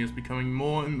Germany is is becoming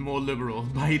more and more liberal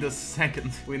by the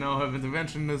second. We now have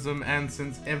interventionism, and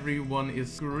since everyone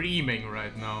is screaming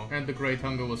right now, and the Great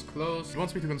Hunger was closed, it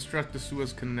wants me to construct the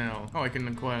Suez Canal. Oh, I can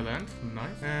acquire land.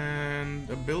 Nice.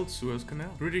 And build Suez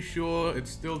Canal. Pretty sure it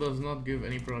still does not give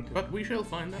any product, but we shall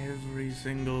find out. Every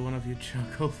single one of you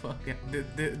chuckle. Fuck yeah,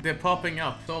 they're popping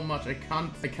up so much. I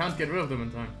can't get rid of them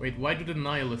in time. Wait, why do the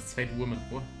nihilists hate women?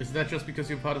 What? Is that just because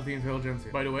you're part of the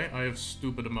intelligentsia? By the way, I have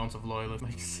stupid amounts of loyalists,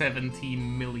 like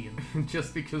 17 million,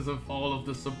 just because of all of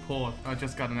the support. I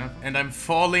just got an F, and I'm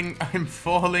falling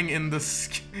in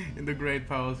the great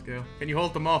power scale. Can you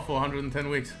hold them off for 110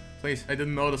 weeks? Please, I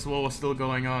didn't know this war was still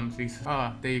going on. Please.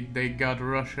 Ah, they got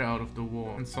Russia out of the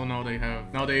war. And so now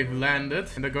they've landed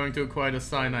and they're going to acquire the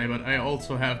Sinai, but I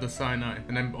also have the Sinai.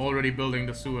 And I'm already building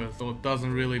the Suez, so it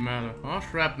doesn't really matter. Oh,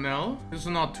 shrapnel. This is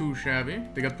not too shabby.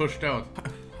 They got pushed out.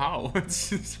 How? It's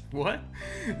just, what?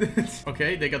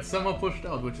 Okay, they got somehow pushed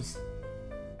out, which is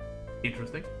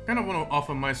interesting. Kind of want to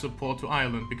offer my support to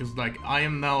Ireland because, like, I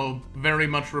am now very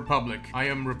much Republic. I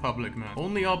am Republic, man.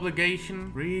 Only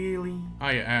obligation? Really?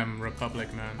 I am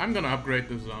Republic, man. I'm gonna upgrade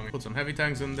this army. Put some heavy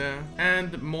tanks in there.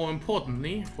 And more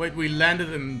importantly, wait, we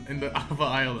landed in the other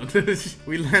island.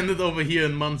 We landed over here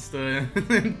in Munster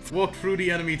and walked through the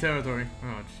enemy territory.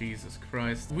 Oh, Jesus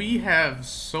Christ. We have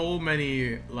so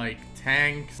many, like,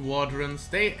 tank squadrons.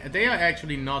 They are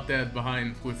actually not that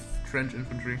behind with trench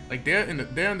infantry. Like, they're in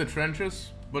the trenches,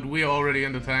 but we're already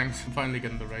in the tanks. I'm finally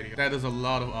getting the radio. That is a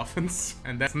lot of offense,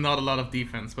 and that's not a lot of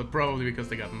defense, but probably because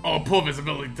they got them. Oh, poor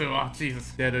visibility too. Oh,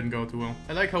 Jesus. That didn't go too well.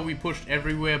 I like how we pushed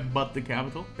everywhere but the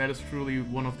capital. That is truly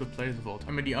one of the plays of all time.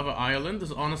 I mean, the other island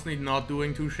is honestly not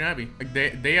doing too shabby. Like,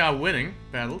 they are winning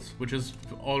battles, which is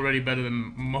already better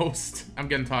than most. I'm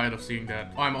getting tired of seeing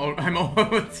that. Oh,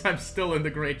 I'm still in the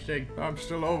Great Shake. I'm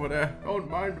still over there.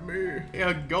 Don't mind me. They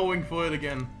are going for it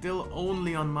again. Still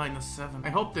only on -7. I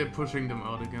hope they're pushing them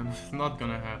out again. It's not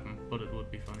gonna happen, but it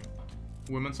would be funny.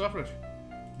 Women's suffrage.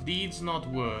 Deeds, not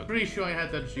words. Pretty sure I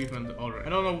had that achievement already. I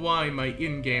don't know why my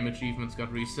in-game achievements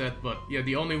got reset, but yeah,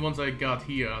 the only ones I got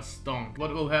here are stonk.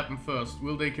 What will happen first?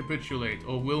 Will they capitulate,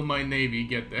 or will my navy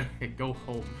get there? Hey, go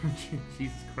home.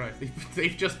 Jesus Christ.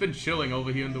 They've just been chilling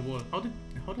over here in the water.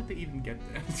 How did they even get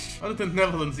there? How did the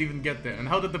Netherlands even get there? And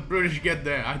how did the British get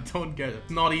there? I don't get it.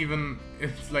 Not even,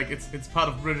 it's like, it's part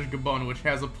of British Gabon, which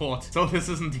has a port. So this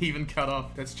isn't even cut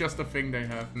off. That's just a thing they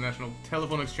have. National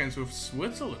telephone exchange with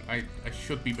Switzerland. I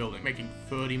should be building, making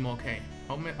 30 more K.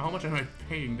 How much am I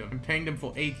paying them? I'm paying them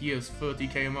for 8 years,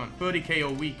 30K a month. 30K a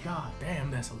week. God damn,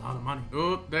 that's a lot of money.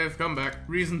 Oh, they've come back.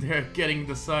 Reason they're getting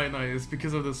the Sinai is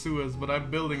because of the Suez, but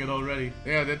I'm building it already.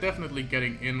 Yeah, they're definitely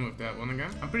getting in with that one again.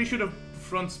 I'm pretty sure the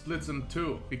front splits in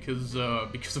two because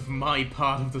of my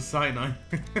part of the Sinai.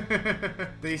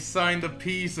 They signed a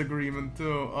peace agreement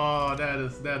too. Oh,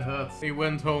 that hurts. They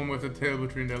went home with a tail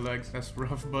between their legs. That's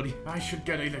rough, buddy. I should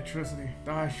get electricity.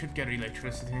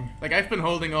 Like, I've been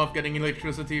holding off getting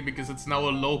electricity because it's now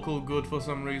a local good for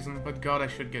some reason. But God, I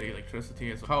should get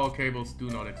electricity. Power cables do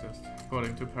not exist,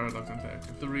 according to Paradox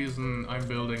Interactive. The reason I'm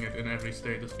building it in every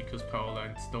state is because power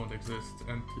lines don't exist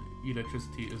and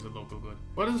electricity is a local good.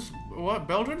 What?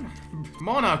 Belgium?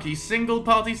 Monarchy, single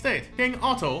party state. King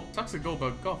Otto. Saxe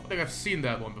Goldberg Goth. I think I've seen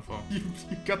that one before. You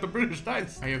got the British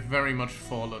dice. I have very much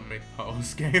fallen mid power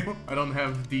scale. I don't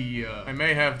have the, I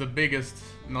may have the biggest,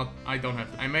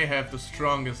 I may have the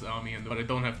strongest army but I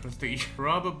don't have prestige.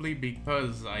 Probably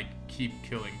because I keep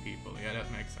killing people. Yeah,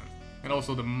 that makes sense. And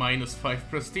also the -5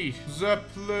 prestige.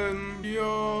 Zeppelin.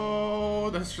 Yo,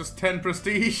 that's just 10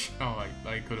 prestige. Oh,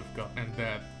 I could have gotten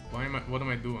that. What am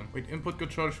I doing? Wait, input good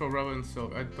charge for rubber and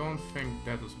silk. I don't think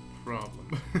that is a problem.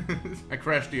 I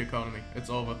crashed the economy. It's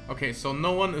over. Okay, so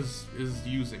no one is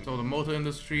using. So the motor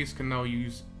industries can now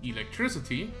use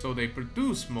electricity, so they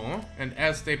produce more. And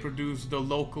as they produce the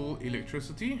local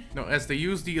electricity, as they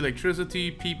use the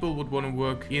electricity, people would want to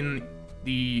work in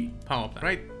the power plant,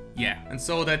 right? Yeah, and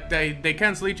so that they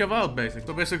cancel each other out, basically.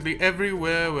 So basically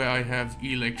everywhere where I have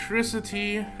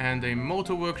electricity and a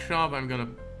motor workshop, I'm gonna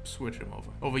switch them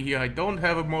over. Over here I don't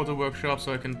have a motor workshop,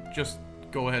 so I can just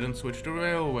go ahead and switch to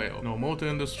railway. No motor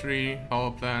industry,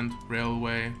 power plant,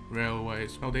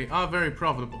 railways. No, they are very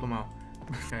profitable now.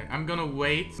 Okay, I'm gonna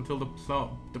wait until the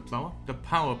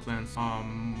power plants are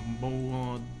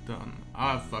more done.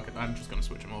 Ah, fuck it, I'm just gonna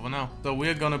switch them over now. So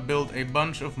we're gonna build a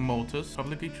bunch of motors,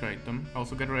 publicly trade them,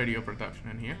 also get radio production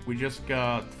in here. We just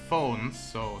got phones,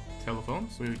 so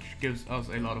telephones, which gives us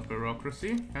a lot of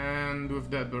bureaucracy. And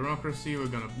with that bureaucracy,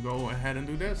 we're gonna go ahead and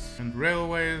do this. And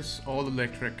railways, all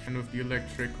electric. And with the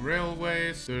electric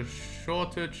railways, the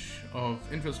shortage of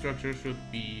infrastructure should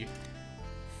be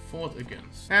fought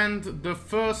against. And the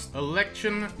first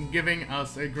election giving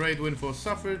us a great win for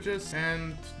suffragists,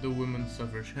 and the women's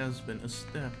suffrage has been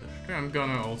established. I'm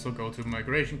gonna also go to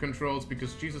migration controls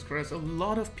because Jesus Christ, a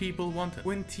lot of people want it.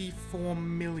 24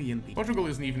 million people. Portugal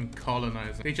isn't even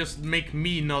colonizing. They just make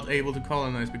me not able to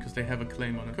colonize because they have a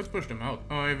claim on it. Could push them out.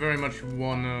 I very much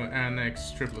wanna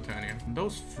annex Tripolitania.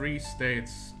 Those free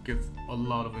states give a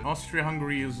lot of it.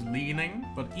 Austria-Hungary is leaning,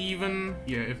 but even,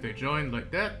 yeah, if they join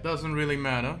like that, doesn't really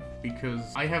matter because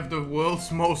I have the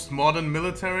world's most modern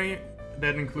military.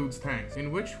 That includes tanks.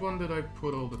 In which one did I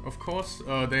put all the... Of course,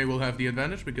 they will have the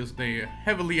advantage because they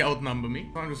heavily outnumber me.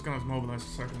 So I'm just gonna mobilize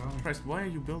the second army. Christ, why are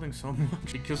you building so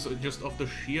much? Because just of the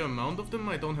sheer amount of them,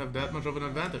 I don't have that much of an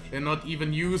advantage. They're not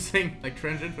even using, like,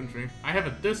 trench infantry. I have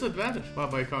a disadvantage.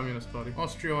 Bye-bye, Communist Party.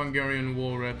 Austro-Hungarian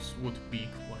war reps would be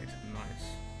quite nice.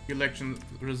 Election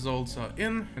results are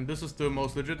in, and this is the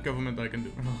most legit government I can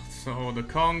do. So the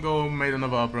Congo made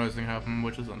another uprising happen,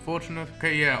 which is unfortunate.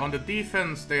 Okay, yeah, on the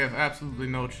defense they have absolutely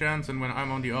no chance, and when I'm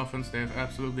on the offense they have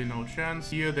absolutely no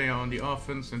chance. Here they are on the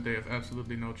offense and they have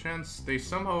absolutely no chance. They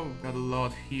somehow got a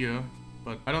lot here,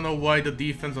 but I don't know why the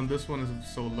defense on this one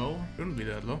is so low. Shouldn't be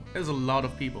that low. There's a lot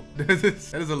of people. That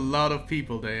is a lot of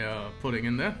people they are putting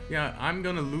in there. Yeah, I'm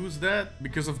gonna lose that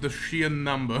because of the sheer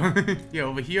number. Yeah,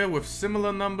 over here with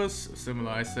similar numbers,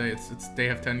 similar I say, they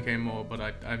have 10k more, but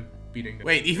I'm beating them.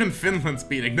 Wait, even Finland's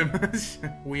beating them.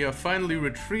 We are finally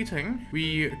retreating.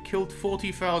 We killed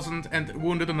 40,000 and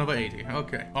wounded another 80.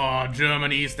 Okay. Oh,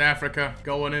 Germany, East Africa,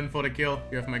 going in for the kill.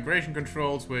 You have migration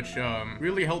controls, which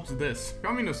really helps this.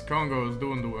 Communist Congo is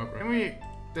doing the work, right? Can we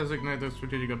designate the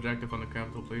strategic objective on the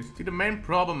capital, please? See, the main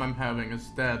problem I'm having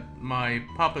is that my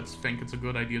puppets think it's a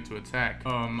good idea to attack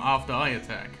after I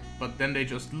attack, but then they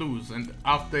just lose, and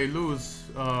after they lose,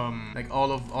 like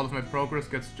all of my progress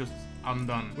gets just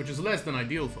undone, which is less than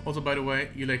ideal for. Also, by the way,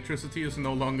 electricity is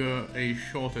no longer a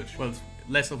shortage. Well, it's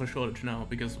less of a shortage now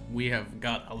because we have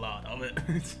got a lot of it.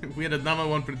 We are the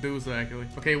 #1 producer, actually.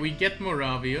 Okay, we get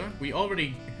Moravia. We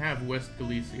already have West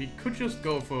Galicia. We could just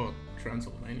go for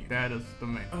Transylvania. That is the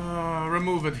main.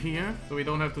 Remove it here, so we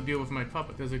don't have to deal with my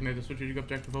puppet. Designate a strategic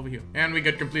objective over here. And we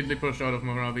get completely pushed out of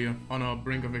Moravia on our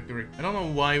brink of victory. I don't know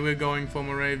why we're going for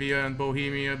Moravia and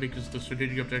Bohemia, because the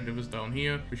strategic objective is down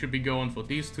here. We should be going for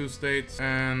these two states.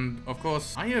 And, of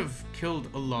course, I have killed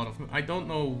a lot of them. I don't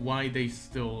know why they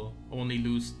still only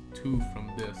lose 2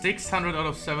 from this. 600 out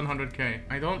of 700k.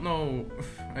 I don't know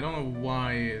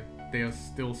why they are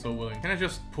still so willing. Can I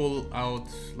just pull out,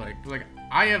 like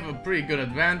I have a pretty good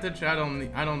advantage. I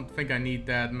don't think I need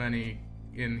that many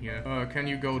in here. Can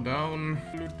you go down?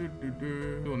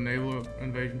 Do a naval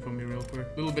invasion for me real quick.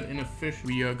 A little bit inefficient.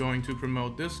 We are going to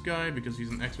promote this guy because he's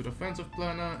an expert offensive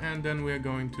planner, and then we're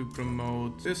going to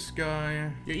promote this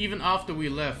guy. Yeah, even after we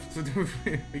left,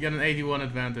 we get an 81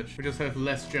 advantage. We just have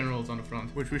less generals on the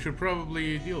front, which we should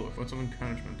probably deal with. What's of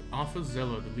encouragement? Arthur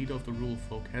Zeller, the leader of the rule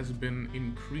folk, has been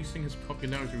increasing his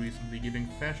popularity recently, giving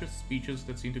fascist speeches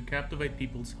that seem to captivate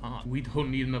people's hearts. We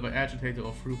don't need another agitator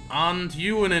or fruit. Aren't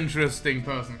you an interesting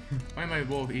person? Why am I at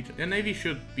war with Egypt? Their navy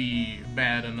should be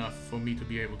bad enough for me to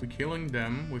be able to killing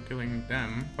them. We're killing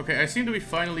them. Okay, I seem to be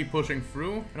finally pushing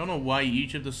through. I don't know why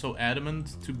Egypt is so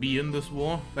adamant to be in this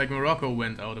war. Like, Morocco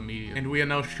went out immediately. And we are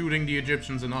now shooting the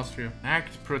Egyptians in Austria.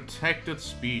 Act protected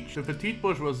speech. The petite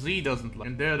bourgeoisie doesn't like,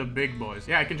 and they're the big boys.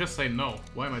 Yeah, I can just say no.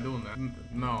 Why am I doing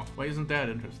that? No. Why isn't that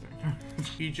interesting?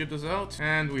 Egypt is out,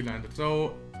 and we landed.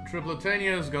 So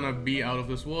Tripolitania is gonna be out of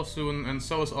this war soon, and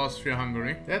so is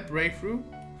Austria-Hungary. That breakthrough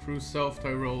through South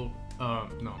Tyrol,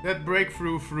 no. That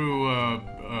breakthrough through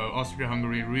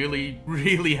Austria-Hungary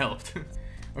really helped.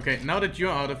 Okay, now that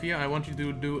you're out of here, I want you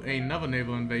to do another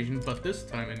naval invasion, but this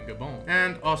time in Gabon.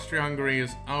 And Austria-Hungary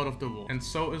is out of the war, and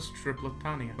so is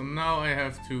Tripolitania. So now I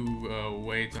have to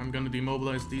wait. I'm gonna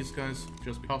demobilize these guys,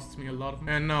 just costs me a lot of them.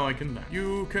 And now I can land.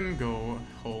 You can go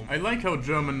home. I like how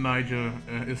German Niger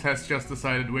has just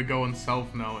decided we're going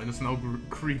south now, and it's now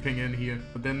creeping in here.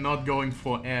 But they're not going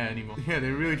for air anymore. Yeah, they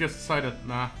really just decided,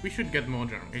 nah, we should get more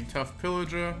generals. A tough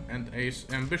pillager and a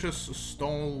ambitious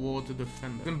stalwart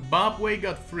defender. Zimbabwe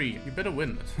got 3. You better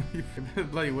win this. You better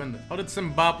bloody win this. How did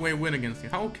Zimbabwe win against you?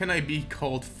 How can I be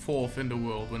called 4th in the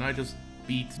world when I just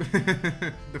beat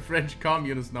the French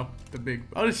communists now? The big...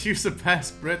 How did you surpass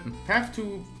Britain? Have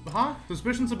to... Huh?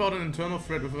 Suspicions about an internal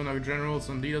threat within our generals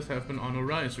and leaders have been on a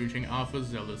rise, reaching Arthur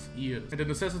Zeller's ears. And the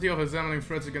necessity of examining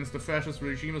threats against the fascist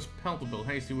regime is palpable.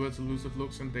 Hasty words, elusive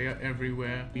looks, and they are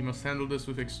everywhere. We must handle this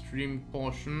with extreme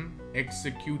caution.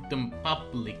 Execute them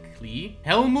publicly.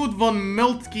 Helmut von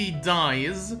Moltke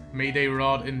dies. May they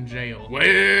rot in jail.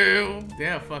 Well,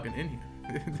 they're fucking in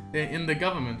here. They're in the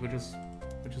government, which is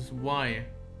why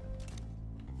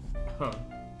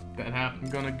That happened. I'm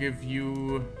gonna give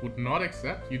you... Would not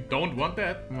accept. You don't want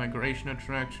that. Migration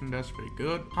attraction, that's pretty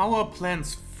good. Power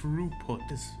plants throughput.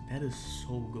 That is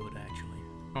so good, actually.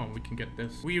 Oh, we can get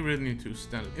this. We really need to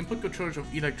stand it. Input good charge of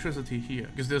electricity here.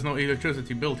 Because there's no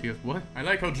electricity built here. What? I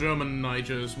like how German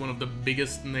Niger is one of the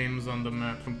biggest names on the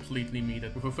map. Completely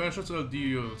needed. With fascist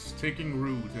ideals taking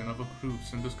root in other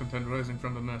groups and discontent rising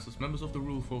from the masses, members of the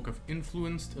rule folk have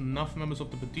influenced enough members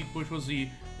of the petite bourgeoisie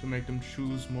to make them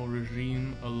choose more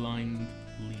regime-aligned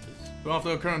leaders. So after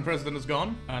the current president is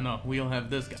gone, no, we'll have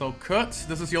this guy. So Kurt,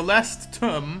 this is your last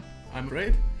term, I'm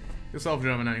afraid. You're South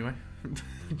German anyway.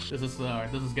 This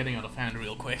is getting out of hand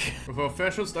real quick. With our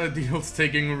fascist ideals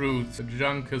taking root, the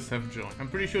Junkers have joined. I'm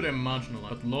pretty sure they're marginalized,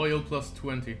 but loyal plus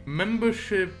 20.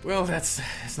 Membership, well, that's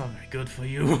not very good for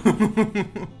you.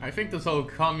 I think this whole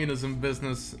communism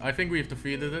business, I think we've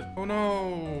defeated it. Oh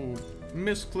no,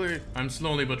 misclick. I'm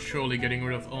slowly but surely getting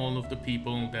rid of all of the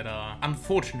people that are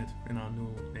unfortunate in our new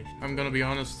nation. I'm gonna be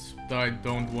honest, I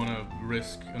don't want to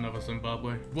risk another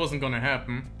Zimbabwe. It wasn't gonna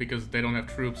happen because they don't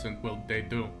have troops and, well, they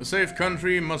do. A safe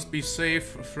country must be safe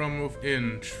from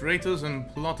within. Traitors and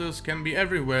plotters can be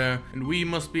everywhere, and we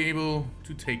must be able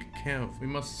to take care of. We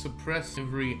must suppress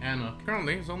every anarch.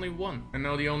 Currently, it's only one. And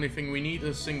now the only thing we need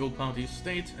is a single-party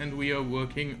state, and we are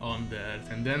working on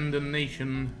that. And then the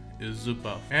nation is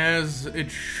above. As it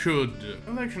should.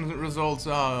 Election results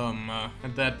are,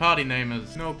 and that party name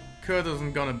is... No, Kurt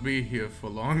isn't gonna be here for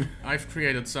long. I've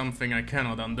created something I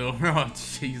cannot undo. Oh,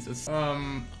 Jesus.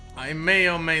 I may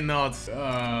or may not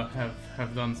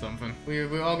have done something.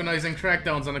 We're organizing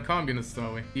crackdowns on the communists,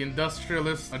 are we? The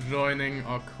industrialists are joining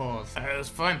our cause. That's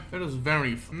fine. That is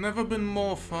very fine. Never been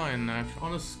more fine, actually.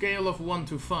 On a scale of 1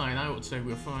 to fine, I would say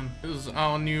we're fine. This is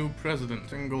our new president.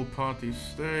 Single party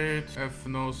state,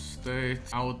 ethno state,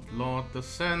 outlawed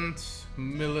dissent,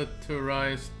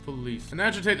 militarized police. An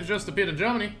agitator just appeared in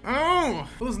Germany. Oh,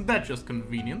 well, isn't that just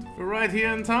convenient? We're right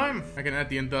here in time. I can add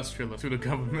the industrialist to the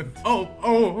government.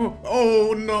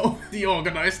 Oh no, the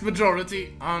organized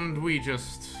majority. And we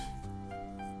just...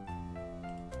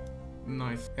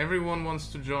 Nice. Everyone wants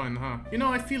to join, huh? You know,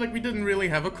 I feel like we didn't really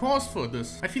have a cause for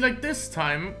this. I feel like this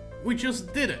time we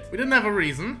just did it. We didn't have a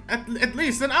reason. At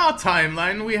least in our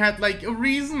timeline, we had like a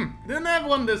reason. We didn't have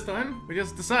one this time. We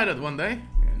just decided one day.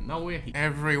 And now we're here.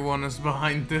 Everyone is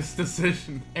behind this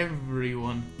decision.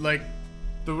 Everyone. Like...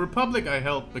 The republic I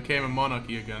helped became a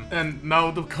monarchy again. And now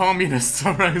the communists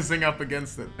are rising up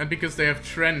against it. And because they have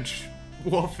trench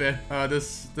warfare,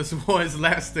 this war is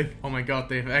lasting. Oh my god,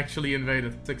 they've actually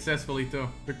invaded. Successfully too.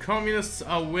 The communists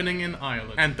are winning in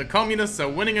Ireland. And the communists are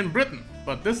winning in Britain.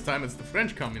 But this time it's the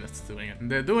French communists doing it.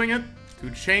 And they're doing it to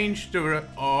change the...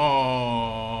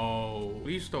 Oh...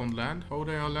 Please don't land. Oh,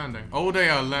 they are landing. Oh, they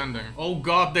are landing. Oh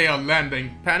god, they are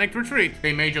landing. Panicked retreat.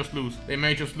 They may just lose. They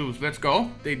may just lose. Let's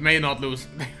go. They may not lose.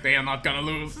 They are not gonna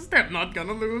lose. They're not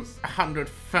gonna lose.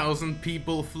 100,000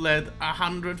 people fled.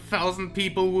 100,000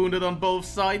 people wounded on both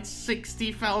sides.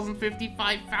 60,000,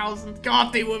 55,000.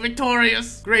 God, they were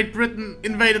victorious. Great Britain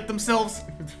invaded themselves.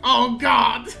 Oh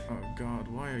god. Oh god,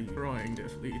 why are you trying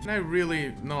this, please? Can I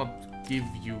really not... give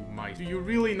you my... Do you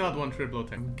really not want triple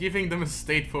attack? I'm giving them a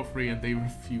state for free and they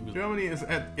refuse. Germany is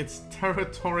at its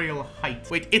territorial height.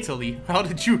 Wait, Italy? How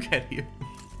did you get here?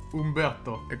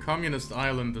 Umberto. A communist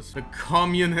island is... The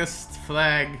communist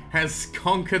flag has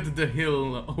conquered the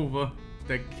hill over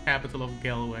the capital of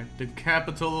Galway. The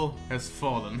capital has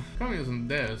fallen. Communism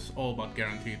there is all but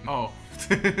guaranteed. Oh.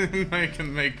 I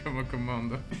can make him a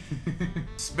commander.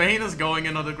 Spain is going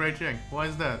in on the Great Yang. Why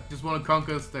is that? Just want to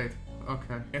conquer a state.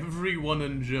 Okay. Everyone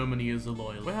in Germany is a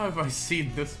loyal. Where have I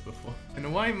seen this before?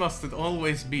 And why must it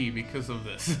always be because of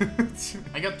this?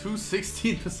 I got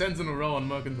 16% in a row on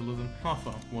mercantilism.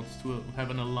 Hoffa wants to have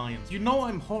an alliance. You know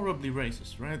I'm horribly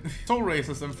racist, right? So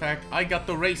racist, in fact, I got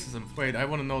the racism. Wait, I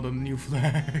want to know the new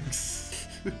flags.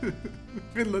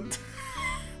 Finland.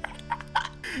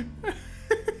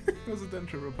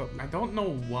 Presidential Republic. I don't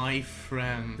know why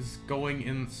France is going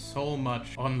in so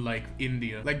much on, like,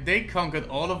 India. Like, they conquered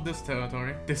all of this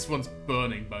territory. This one's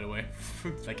burning, by the way.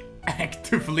 Like,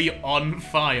 actively on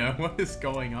fire. What is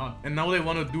going on? And now they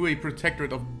want to do a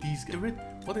protectorate of these guys.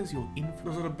 What is your influence?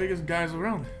 Those are the biggest guys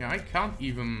around. Yeah, I can't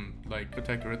even, like,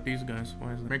 protectorate these guys.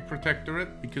 Why is it? Make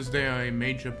protectorate? Because they are a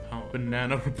major power.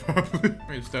 Banana Republic.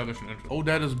 Establish an interest. Oh,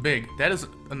 that is big. That is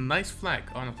a nice flag,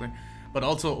 honestly. But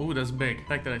also, oh, that's big. The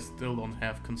fact that I still don't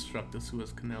have constructed the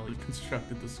Suez Canal. We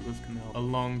constructed the Suez Canal a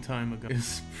long time ago.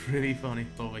 It's pretty funny.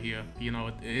 Over here, you know,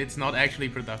 it's not actually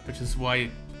productive, which is why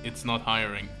it's not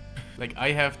hiring. Like,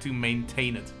 I have to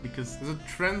maintain it because there's a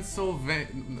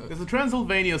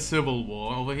Transylvania civil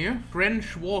war over here.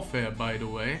 French warfare, by the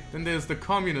way. Then there's the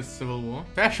communist civil war.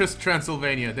 Fascist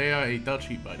Transylvania. They are a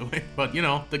duchy, by the way. But, you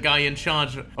know, the guy in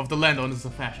charge of the landowners is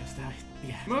a fascist.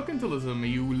 Yeah. Mercantilism,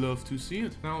 you love to see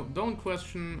it. Now, don't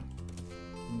question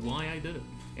why I did it.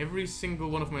 Every single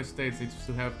one of my states needs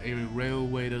to have a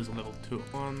railway that is level 2.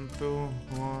 1, 2,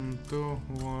 1, 2,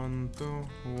 1, 2,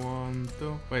 1,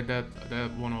 2. Wait, that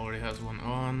one already has one.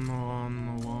 1,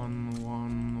 1, 1,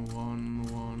 1, 1,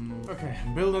 1. Okay,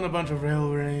 build on a bunch of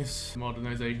railways.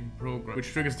 Modernization program,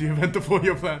 which triggers the event for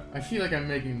your plan. I feel like I'm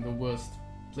making the worst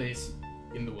place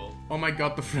in the world. Oh my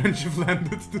god, the French have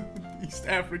landed. East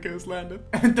Africa has landed.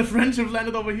 And the French have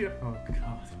landed over here. Oh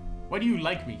god. Why do you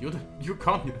like me? You're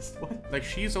communist. What? Like,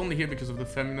 she's only here because of the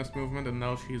feminist movement and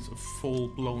now she's a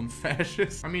full-blown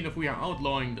fascist. I mean, if we are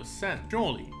outlawing dissent,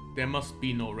 surely there must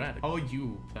be no radical. How are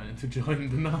you planning to join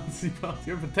the Nazi party?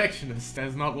 You're protectionist.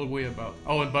 That's not what we're about.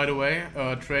 Oh, and by the way,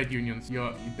 trade unions,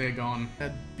 they're gone.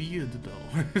 That beard,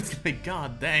 though. It's like,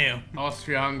 god damn.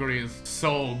 Austria-Hungary is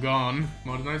so gone.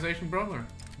 Modernization program.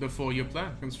 The 4-year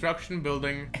plan. Construction,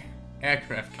 building,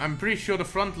 aircraft. I'm pretty sure the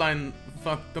front line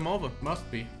fucked them over. Must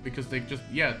be. Because they just,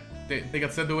 yeah, they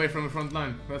got sent away from the front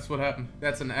line. That's what happened.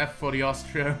 That's an F for the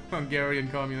Austria-Hungarian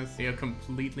communists. They are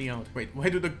completely out. Wait, why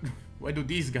do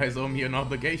these guys owe me an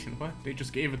obligation? What? They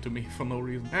just gave it to me for no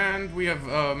reason. And we have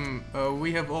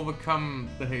overcome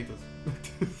the haters.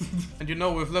 And you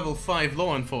know, with level 5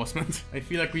 law enforcement, I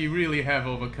feel like we really have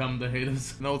overcome the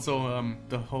haters. And also,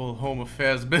 the whole home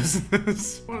affairs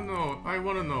business. I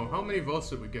wanna know, how many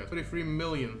votes did we get? 33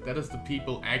 million. That is the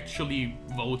people actually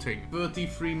voting.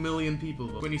 33 million people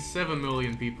voted. 27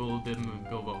 million people didn't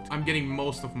go vote. I'm getting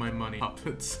most of my money.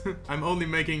 Puppets. I'm only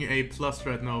making a plus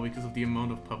right now because of the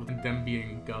amount of puppets and them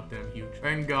being goddamn huge.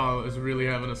 Bengal is really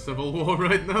having a civil war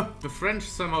right now. The French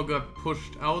somehow got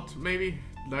pushed out, maybe?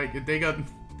 Like, they got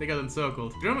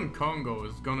encircled. German Congo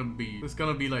is gonna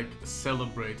be like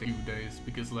celebrating a few days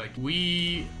because like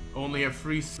we only have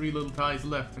three little ties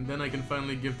left and then I can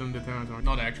finally give them the territory.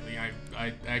 Not actually,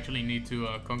 I actually need to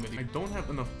conquer these. I don't have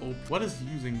enough open. What is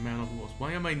using man of wars?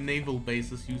 Why are my naval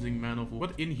bases using man of war?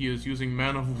 What in here is using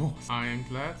man of wars?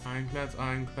 Ironclads, ironclads,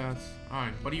 ironclads,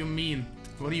 iron. What do you mean?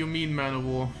 What do you mean, man of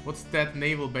war? What's that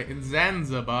naval base? In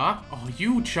Zanzibar? Oh,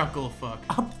 you chuckle fuck.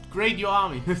 Upgrade your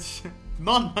army.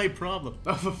 Not my problem.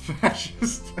 Another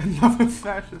fascist. Another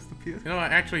fascist appears. You know, I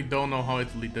actually don't know how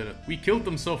Italy did it. We killed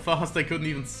them so fast they couldn't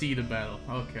even see the battle.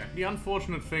 Okay. The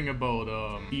unfortunate thing about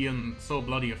being so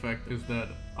bloody effective is that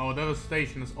our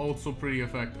devastation is also pretty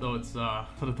effective. So it's the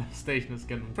devastation is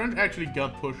getting. French actually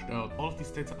got pushed out. All of these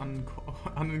states are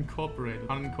unincorporated.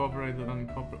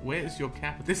 Unincorporated. Where is your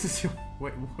capital? This is your.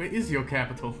 Wait, where is your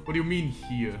capital? What do you mean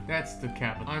here? That's the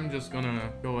capital. I'm just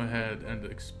gonna go ahead and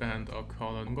expand our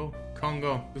colony.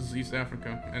 Congo. This is East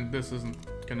Africa, and this isn't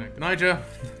connected. Niger.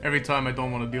 Every time I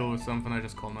don't want to deal with something, I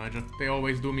just call Niger. They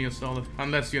always do me a solid.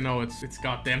 Unless you know it's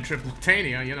goddamn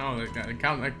Tripolitania. You know,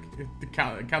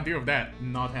 I can't deal with that.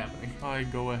 Not happening. I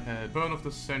go ahead. Burn of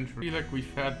the century. I feel like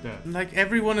we've had that. Like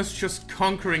everyone is just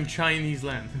conquering Chinese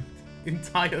land.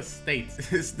 Entire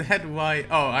states. Is that why?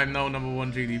 Oh, I'm now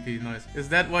 #1 GDP. Nice. Is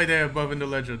that why they're above in the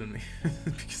ledger than me?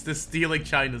 Because they're stealing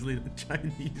Chinese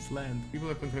land. People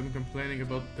have been complaining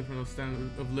about different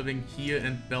standards of living here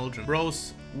in Belgium.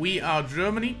 Bros, we are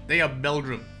Germany. They are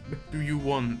Belgium. Do you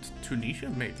want Tunisia?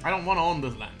 Maybe. I don't want to own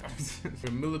this land. We're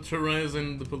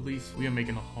militarizing the police. We are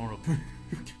making a horrible.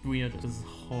 This is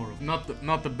horrible.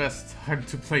 Not the best time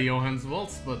to play Johann's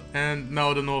Waltz, but... And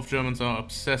now the North Germans are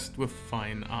obsessed with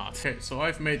fine art. Okay, so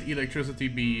I've made electricity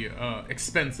be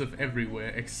expensive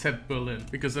everywhere except Berlin.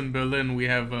 Because in Berlin we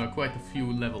have quite a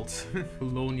few levels.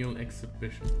 Colonial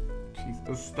exhibition. Jeez.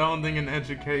 Astounding in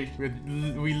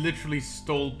education. We literally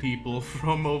stole people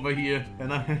from over here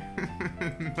and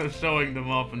I'm showing them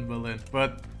off in Berlin.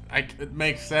 But it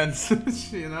makes sense,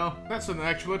 you know? That's an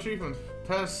actual achievement.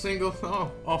 Pass single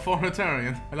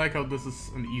authoritarian. I like how this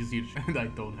is an easy and I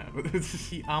don't have it.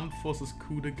 The Armed Forces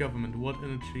coup de government. What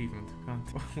an achievement.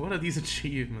 What are these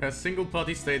achievements? Pass single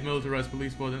party state, militarized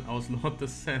police force and outlawed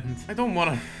dissent. I don't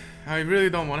wanna. I really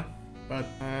don't wanna. But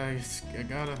I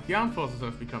gotta. The armed forces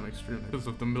have become extreme because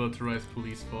of the militarized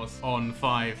police force on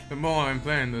 5. The more I'm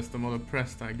playing this, the more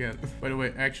depressed I get. By the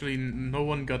way, actually, no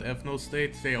one got ethno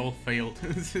states. They all failed.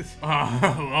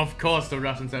 Of course, the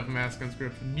Russians have mass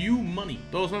conscription. New money.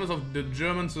 Those members of the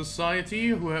German society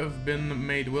who have been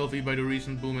made wealthy by the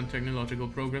recent boom in technological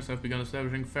progress have begun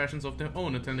establishing fashions of their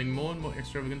own, attending more and more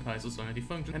extravagant high society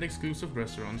functions and exclusive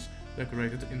restaurants.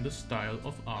 decorated in the style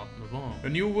of Art Nouveau. A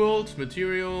new world,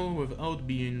 material without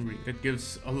being real. It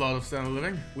gives a lot of standard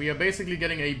living. We are basically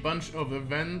getting a bunch of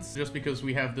events just because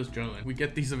we have this journal. We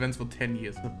get these events for 10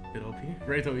 years. A bit OP.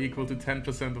 Greater or equal to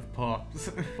 10% of par.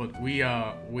 But we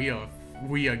are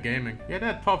gaming. Yeah,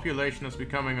 that population is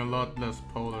becoming a lot less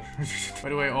Polish. By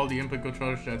the way, all the input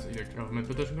control stats, government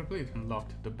petition complete.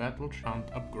 Unlocked. The battle chant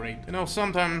upgrade. You know,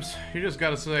 sometimes you just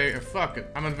gotta say, fuck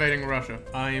it. I'm invading Russia.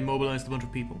 I mobilized a bunch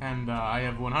of people. And I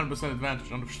have 100%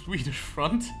 advantage on the Swedish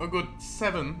front. A good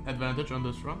 7 advantage on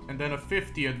this front. And then a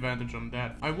 50 advantage on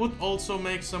that. I would also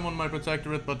make someone my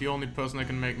protectorate, but the only person I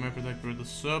can make my protectorate is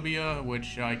Serbia,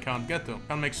 which I can't get to.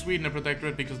 Can't make Sweden a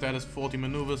protectorate because that is 40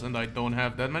 maneuvers and I don't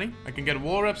have that many. I can get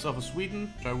war reps off of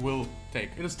Sweden, which I will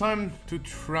take. It is time to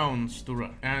trounce the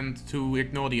Russian and to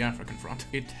ignore the African front.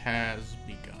 It has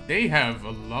begun. They have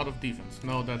a lot of defense.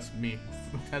 No, that's me.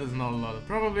 That is not a lot of...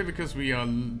 Probably because we are...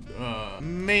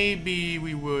 maybe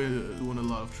we were doing a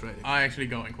lot of trading. Actually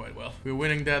going quite well. We're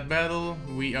winning that battle.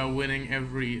 We are winning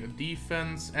every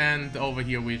defense. And over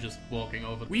here we're just walking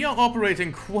over. We are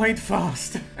operating quite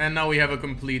fast. And now we have a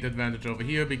complete advantage over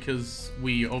here because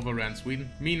we overran Sweden.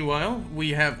 Meanwhile,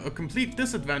 we have a complete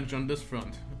disadvantage on this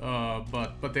front.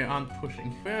 But they aren't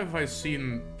pushing. Where have I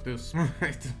seen this?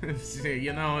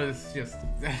 You know, it's just...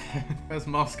 That's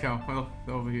Moscow. Well,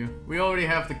 over here. We already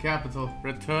have the capital.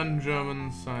 Return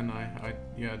German Sinai.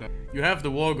 Yeah, that. You have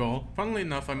the war goal. Funnily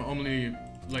enough, I'm only...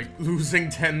 like, losing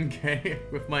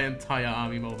 10k with my entire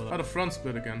army mobilized. The front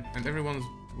split again. And everyone's...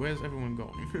 Where's everyone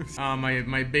going?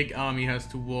 My big army has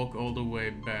to walk all the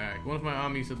way back. One of my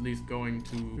armies at least going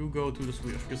to... You go to the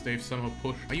Swedish because they've somehow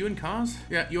pushed. Are you in cars?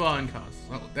 Yeah, you are in cars.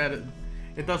 Oh, that is...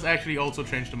 It does actually also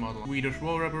change the model. Swedish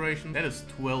war reparation, that is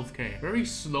 12k. Very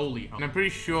slowly. And I'm pretty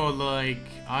sure, like,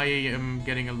 I am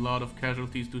getting a lot of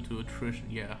casualties due to attrition.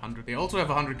 Yeah, 100. They also have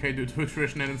 100k due to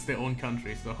attrition and it's their own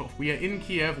country, so... We are in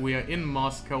Kiev, we are in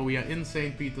Moscow, we are in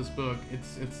St. Petersburg.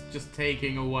 It's just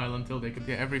taking a while until they could...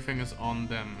 Yeah, everything is on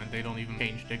them and they don't even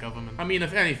change their government. I mean,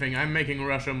 if anything, I'm making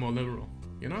Russia more liberal.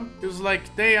 You know? It's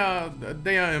like they are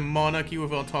a monarchy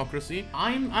with autocracy.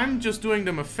 I'm just doing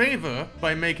them a favor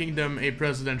by making them a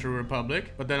presidential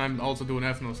republic, but then I'm also doing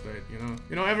ethno state, you know?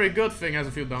 You know, every good thing has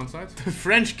a few downsides. The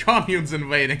French communes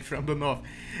invading from the north.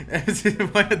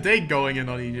 Why are they going in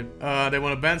on Egypt? They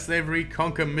want to ban slavery,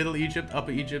 conquer Middle Egypt, Upper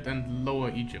Egypt, and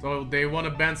Lower Egypt. So they want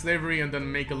to ban slavery and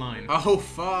then make a line. How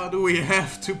far do we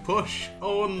have to push?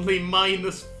 Only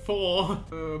 -4.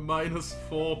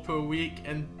 -4 per week,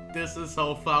 and this is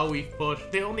how far we've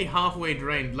pushed. They're only halfway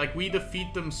drained. Like, we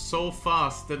defeat them so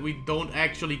fast that we don't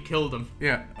actually kill them.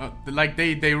 Yeah, like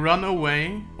they run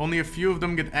away. Only a few of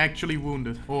them get actually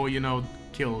wounded. Or, you know,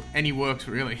 killed. Any works,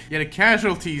 really. Yeah, the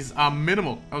casualties are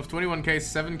minimal. Out of 21k,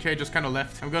 7k just kind of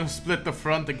left. I'm gonna split the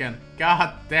front again.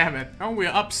 God damn it. Oh, we're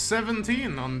up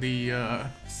 17 on the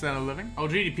standard living. Our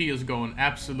GDP is going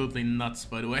absolutely nuts,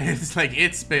 by the way. It's like,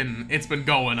 it's been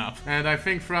going up. And I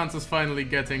think France is finally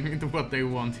getting what they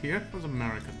want here. What's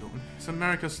America doing? Is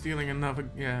America stealing another?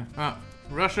 Yeah.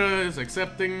 Russia is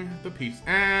accepting the peace.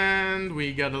 And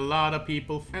we got a lot of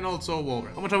people. And also a war.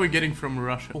 How much are we getting from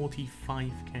Russia?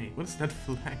 45k. What is that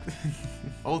flag?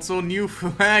 Also new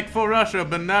flag for Russia.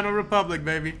 Banana Republic,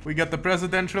 baby. We got the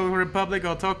presidential republic,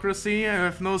 autocracy,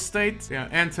 with no state. Yeah,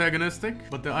 antagonistic.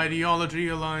 But the ideology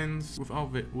aligns with our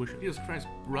wish. Jesus Christ,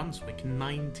 Brunswick,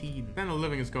 19. Standard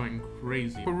living is going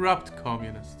crazy. Corrupt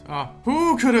communist.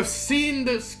 Who could have seen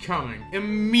this coming?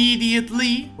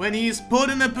 Immediately, when he's put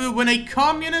in when a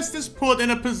communist is put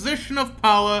in a position of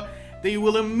power, they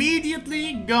will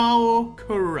immediately go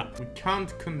corrupt. We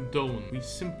can't condone. We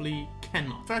simply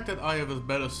cannot. The fact that I have a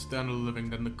better standard of living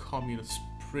than the communists,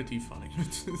 pretty funny.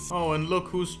 Oh, and look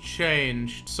who's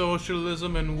changed.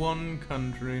 Socialism in one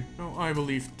country. No, I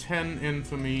believe 10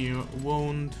 infamy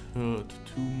won't hurt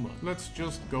too much. Let's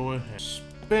just go ahead.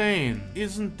 Spain.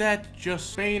 Isn't that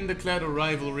just... Spain declared a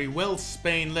rivalry. Well,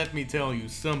 Spain, let me tell you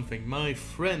something. My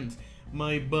friend,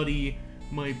 my buddy,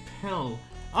 my pal.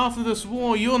 After this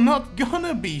war, you're not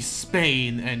gonna be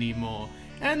Spain anymore.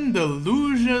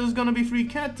 Andalusia is gonna be free.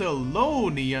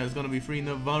 Catalonia is gonna be free.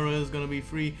 Navarra is gonna be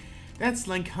free. That's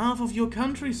like half of your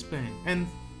country, Spain. And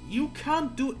you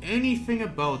can't do anything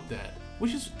about that.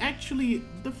 Which is actually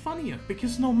the funnier.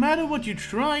 Because no matter what you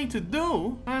try to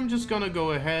do, I'm just gonna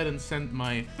go ahead and send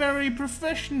my very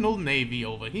professional navy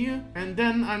over here. And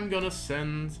then I'm gonna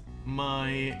send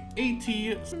my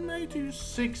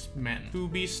 86 men to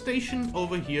be stationed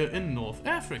over here in North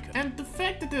Africa. And the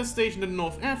fact that they're stationed in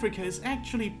North Africa is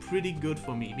actually pretty good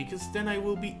for me, because then I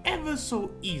will be ever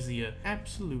so easier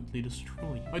absolutely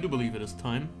destroy you. I do believe it is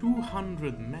time.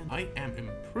 200 men. I am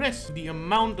impressed the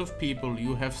amount of people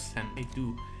you have sent.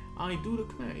 I do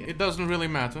declare. It doesn't really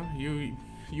matter. You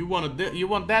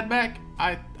want that back?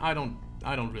 I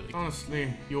don't really.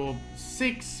 Honestly, your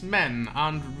 6 men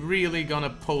aren't really gonna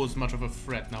pose much of a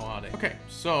threat now, are they? Okay,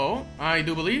 so I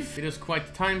do believe it is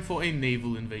quite time for a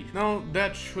naval invasion. Now,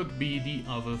 that should be the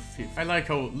other 5th. I like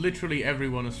how literally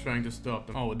everyone is trying to stop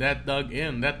them. Oh, that dug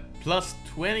in. That plus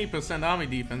 20% army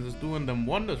defense is doing them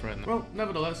wonders right now. Well,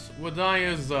 nevertheless,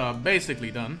 Wadai is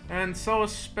basically done. And so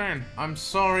is Spain. I'm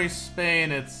sorry,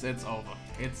 Spain, it's over.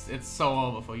 It's so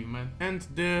over for you, man. And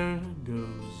there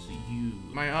goes you.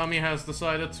 My army has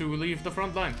decided to leave the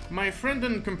front line. My friend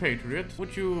and compatriot,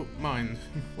 would you mind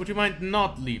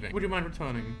not leaving? Would you mind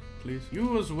returning, please?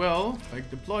 You as well, like,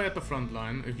 deploy at the front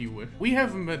line if you wish. We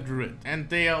have Madrid, and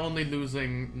they are only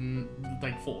losing,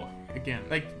 like, 4 again.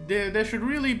 Like, there should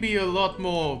really be a lot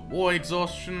more war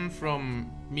exhaustion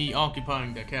from me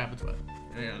occupying their capital.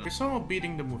 Yeah, no. We're somehow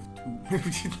beating them with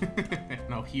 2.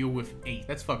 Now here with 8.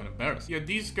 That's fucking embarrassing. Yeah,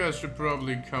 these guys should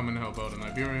probably come and help out in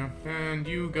Iberia. And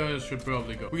you guys should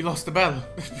probably go. We lost the battle,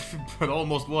 but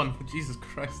almost won. Jesus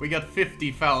Christ. We got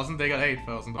 50,000, they got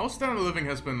 8,000. Our standard of living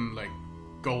has been, like,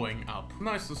 going up.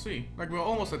 Nice to see. Like, we're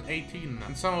almost at 18 now.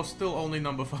 And somehow still only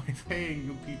number 5. Paying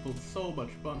you people so much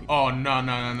money. Oh, no.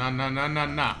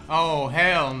 Oh,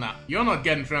 hell no. You're not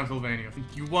getting Transylvania.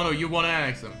 You wanna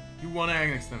annex them. You wanna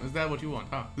annex them? Is that what you want,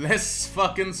 huh? Let's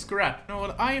fucking scrap. You know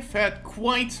what? I've had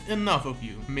quite enough of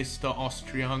you, Mr.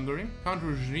 Austria-Hungary. Can't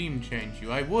regime change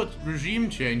you. I would regime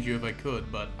change you if I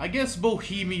could, but I guess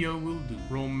Bohemia will do.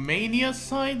 Romania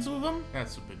sides with them?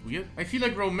 That's a bit weird. I feel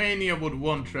like Romania would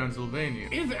want Transylvania.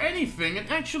 If anything, it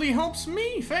actually helps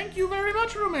me. Thank you very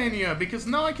much, Romania, because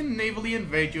now I can navally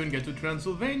invade you and get to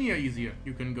Transylvania easier.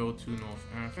 You can go to North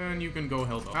Africa, and you can go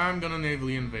help out. I'm gonna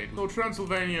navally invade. So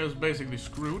Transylvania is basically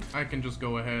screwed. I can just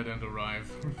go ahead and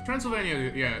arrive.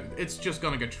 Transylvania, yeah, it's just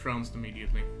gonna get trounced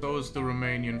immediately. So is the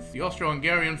Romanian. The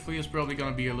Austro-Hungarian fleet is probably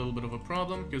gonna be a little bit of a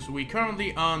problem, because we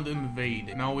currently aren't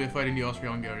invaded. Now we're fighting the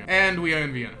Austro-Hungarian. And we are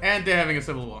in Vienna. And they're having a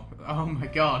civil war. Oh my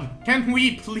god. Can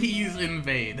we please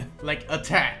invade? Like,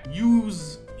 attack.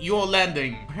 Use your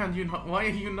landing. Why are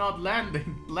you not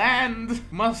landing? Land!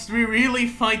 Must we really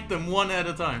fight them one at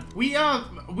a time? We are,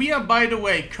 by the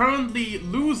way, currently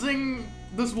losing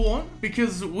this war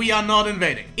because we are not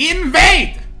invading.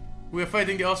 Invade! We're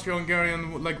fighting the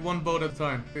Austro-Hungarian like 1 boat at a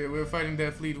time. We're fighting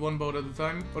their fleet 1 boat at a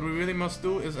time. What we really must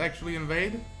do is actually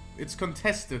invade. It's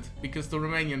contested because the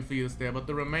Romanian fleet is there, but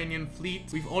the Romanian fleet,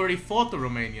 we've already fought the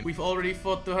Romanian. We've already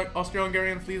fought the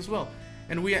Austro-Hungarian fleet as well.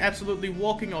 And we are absolutely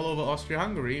walking all over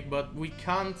Austria-Hungary, but we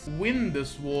can't win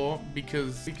this war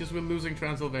because we're losing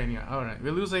Transylvania. Alright,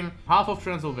 we're losing half of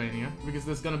Transylvania, because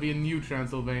there's gonna be a new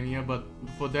Transylvania, but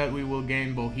for that we will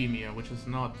gain Bohemia, which is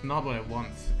not what I want.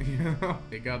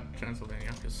 They got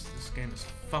Transylvania. This game is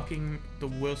fucking the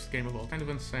worst game of all. Kind of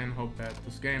insane how bad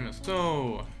this game is.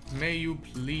 So, may you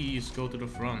please go to the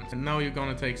front. And now you're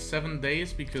gonna take 7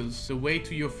 days, because the way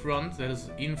to your front, that is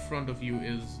in front of you,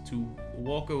 is to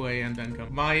walk away and then come.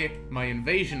 My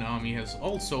invasion army has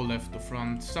also left the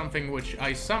front, something which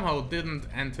I somehow didn't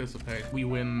anticipate. We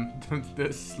win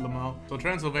this Lamar. So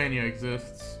Transylvania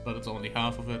exists, but it's only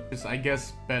half of it. It's, I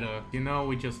guess, better. You know,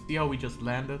 we just see how we just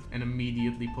landed and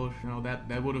immediately push. You know,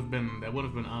 that would have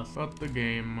been us. But the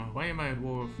game. Why am I at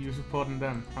war with you supporting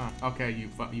them? Huh. Okay,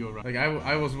 you're right. Like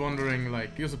I was wondering,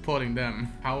 like, you're supporting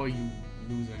them. How are you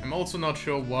losing? I'm also not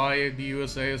sure why the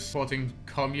USA is supporting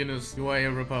communist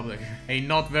UAE Republic. A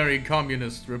not very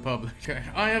communist republic. Okay,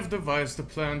 I have devised a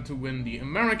plan to win the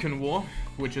American war,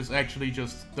 which is actually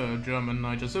just the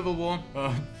German-Niger Civil War,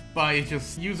 by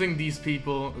just using these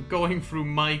people, going through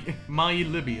my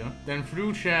Libya, then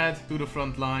through Chad to the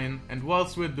front line, and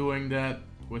whilst we're doing that,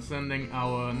 we're sending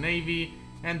our navy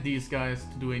and these guys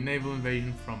to do a naval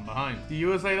invasion from behind. The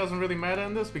USA doesn't really matter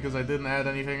in this because I didn't add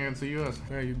anything against the US.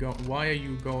 Where are you going? Why are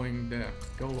you going there?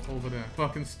 Go over there.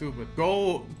 Fucking stupid.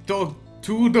 Go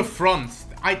to the front.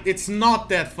 It's not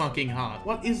that fucking hard.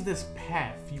 What is this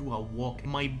path you are walking?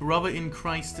 My brother in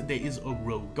Christ, there is a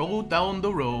road. Go down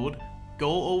the road,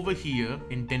 go over here,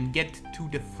 and then get to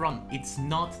the front. It's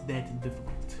not that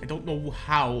difficult. I don't know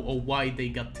how or why they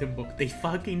got Timbuk. They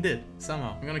fucking did,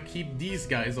 somehow. I'm gonna keep these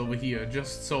guys over here,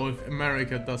 just so if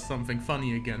America does something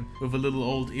funny again, with a little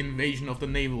old invasion of the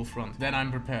naval front, then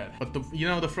I'm prepared. But you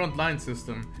know, the front line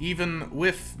system, even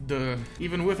with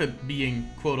it being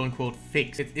quote-unquote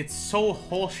fixed, it's so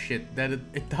horseshit that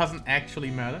it doesn't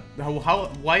actually matter.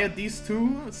 Why are these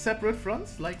two separate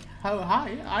fronts? Like,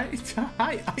 I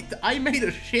made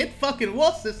a shit fucking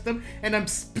war system and I'm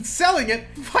selling it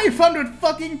 500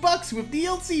 fucking bucks with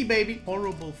DLC, baby.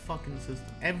 Horrible fucking system.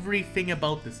 Everything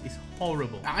about this is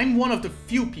horrible. I'm one of the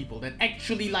few people that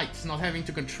actually likes not having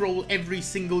to control every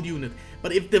single unit.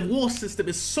 But if the war system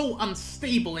is so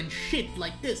unstable and shit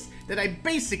like this, that I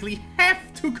basically have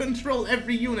to control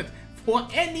every unit for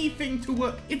anything to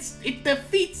work, it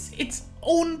defeats its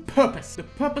own purpose. The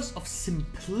purpose of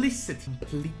simplicity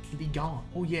completely gone.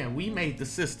 Oh yeah, we made the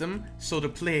system so the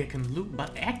player can lose,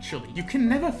 but actually you can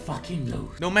never fucking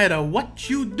lose. No matter what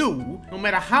you do, no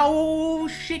matter how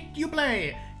shit you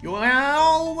play, you're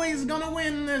always gonna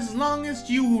win as long as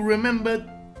you remember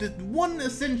the one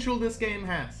essential this game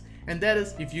has. And that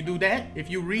is, if you do that,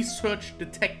 if you research the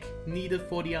tech needed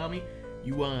for the army,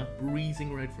 you are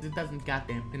breezing right through. It doesn't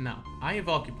goddamn. And now, I have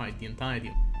occupied the entirety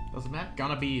of it. Doesn't matter.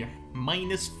 Gonna be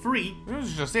 -3.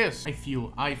 This just is. I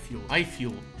feel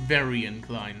very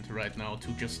inclined right now to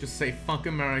just say fuck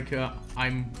America.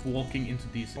 I'm walking into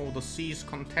these. Oh, the sea's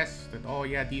contested. Oh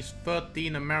yeah, these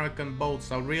 13 American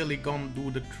boats are really gonna do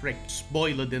the trick.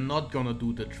 Spoiler, they're not gonna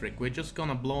do the trick. We're just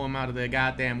gonna blow them out of their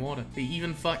goddamn water.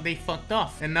 They fucked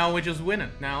off, and now we're just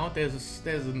winning. Now there's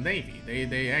a navy.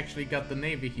 They actually got the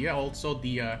navy here. Also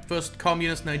the first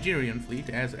communist Nigerian fleet,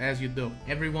 as you do.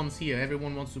 Everyone's here.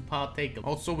 Everyone wants to partake.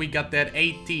 Also, we got that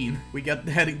 18. We got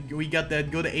that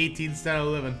good 18 instead of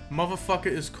 11. Motherfucker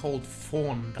is called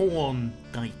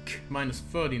Thorndike.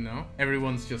 -30 now.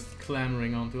 Everyone's just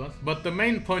clamoring onto us. But the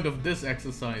main point of this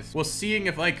exercise was seeing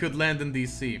if I could land in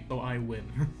DC. So I win.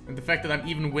 And the fact that I'm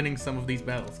even winning some of these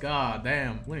battles. God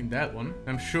damn. Winning that one.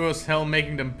 I'm sure as hell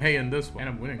making them pay in this one. And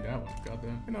I'm winning that one. God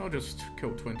damn. You know, just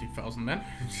kill 20,000 men.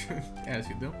 As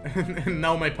you do. And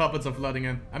now my puppets are flooding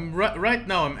in. Right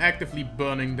now I'm actively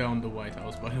burning down the White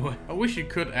House, by the way. I wish you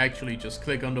could actually just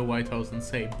click on the White House and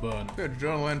say burn. Is there a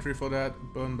journal entry for that?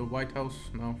 Burn the White House?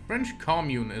 No. French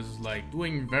commune is like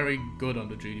doing very good on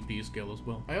the GDP scale as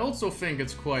well. I also think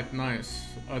it's quite nice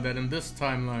that in this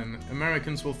timeline,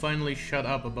 Americans will finally shut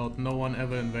up about no one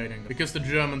ever invading them. Because the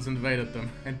Germans invaded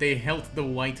them and they held the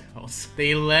White House.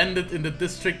 They landed in the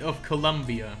District of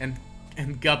Columbia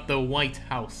and got the White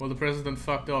House. Well, the president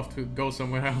fucked off to go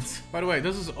somewhere else. By the way,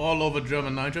 this is all over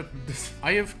German Niger.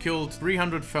 I have killed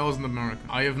 300,000 Americans.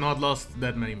 I have not lost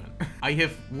that many men. I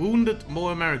have wounded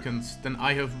more Americans than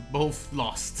I have both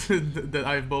lost. That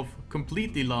I have both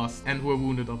completely lost and were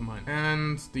wounded of mine.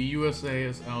 And the USA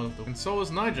is out of the... And so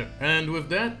is Niger. And with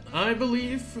that, I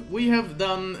believe we have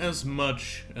done as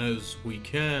much as we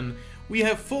can. We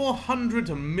have 400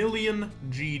 million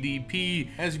GDP.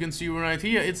 As you can see right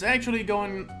here, it's actually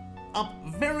going up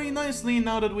very nicely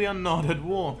now that we are not at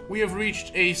war. We have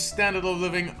reached a standard of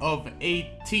living of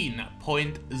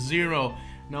 18.0.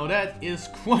 Now that is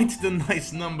quite the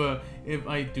nice number, if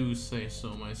I do say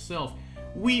so myself.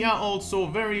 We are also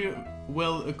very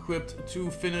well equipped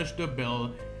to finish the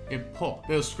Belle Epoque.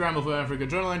 The Scramble for Africa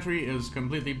journal entry is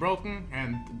completely broken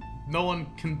and no one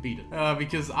can beat it.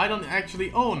 Because I don't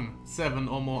actually own 7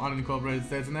 or more unincorporated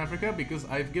states in Africa because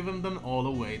I've given them all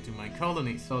away to my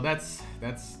colonies. So that's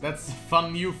a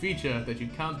fun new feature that you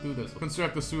can't do this.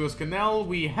 Construct the Suez Canal.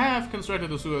 We have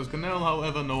constructed the Suez Canal,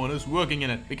 however no one is working in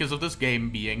it because of this game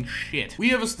being shit. We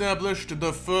have established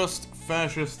the first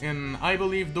fascist in, I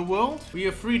believe, the world. We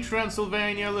have freed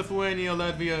Transylvania, Lithuania,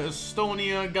 Latvia,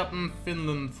 Estonia, gotten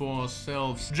Finland for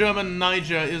ourselves. German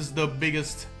Niger is the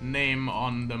biggest name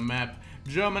on the map.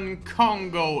 German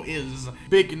Congo is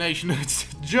big nation.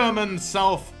 German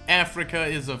South Africa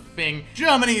is a thing.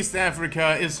 German East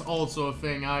Africa is also a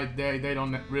thing. They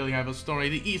don't really have a story.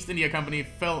 The East India Company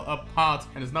fell apart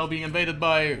and is now being invaded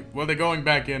by... Well, they're going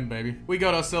back in, baby. We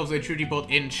got ourselves a treaty port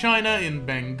in China, in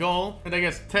Bengal. And I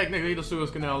guess technically the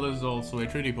Suez Canal is also a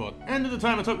treaty port. And at the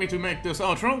time it took me to make this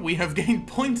outro, we have gained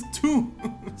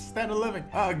 0.2 standard living.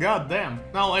 Ah, goddamn.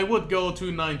 Now, I would go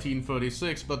to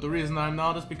 1936, but the reason I'm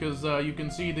not is because you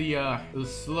can see the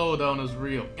slowdown is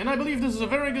real. And I believe this is a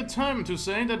very good time to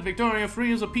say that that Victoria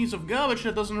 3 is a piece of garbage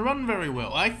that doesn't run very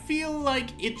well. I feel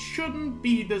like it shouldn't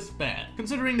be this bad,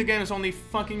 considering the game is only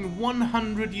fucking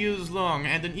 100 years long,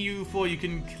 and in EU4 you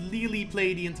can clearly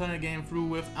play the entire game through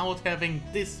without having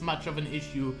this much of an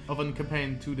issue of a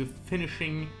campaign to the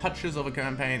finishing touches of a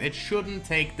campaign. It shouldn't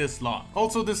take this long.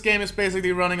 Also, this game is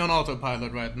basically running on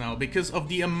autopilot right now because of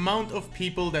the amount of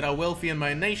people that are wealthy in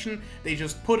my nation. They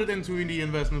just put it into the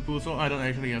investment pool, so I don't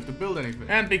actually have to build anything.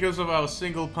 And because of our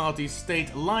single party state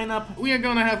lineup, we are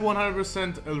gonna have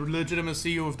 100%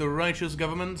 legitimacy of the righteous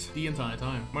government the entire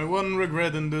time. My one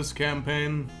regret in this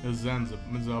campaign is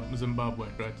Zimbabwe,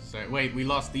 tried to say. Wait, we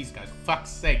lost these guys, fuck's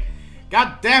sake.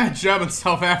 God damn it, German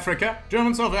South Africa!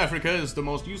 German South Africa is the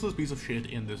most useless piece of shit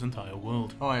in this entire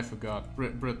world. Oh, I forgot.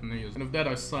 Britain is. And with that,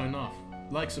 I sign off.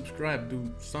 Like, subscribe,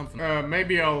 do something.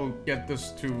 Maybe I'll get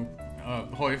this to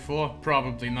Hoi 4?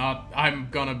 Probably not. I'm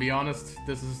gonna be honest,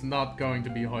 this is not going to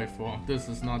be Hoi 4. This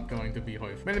is not going to be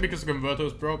Hoi 4. Mainly because the converter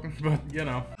is broken, but you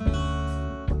know.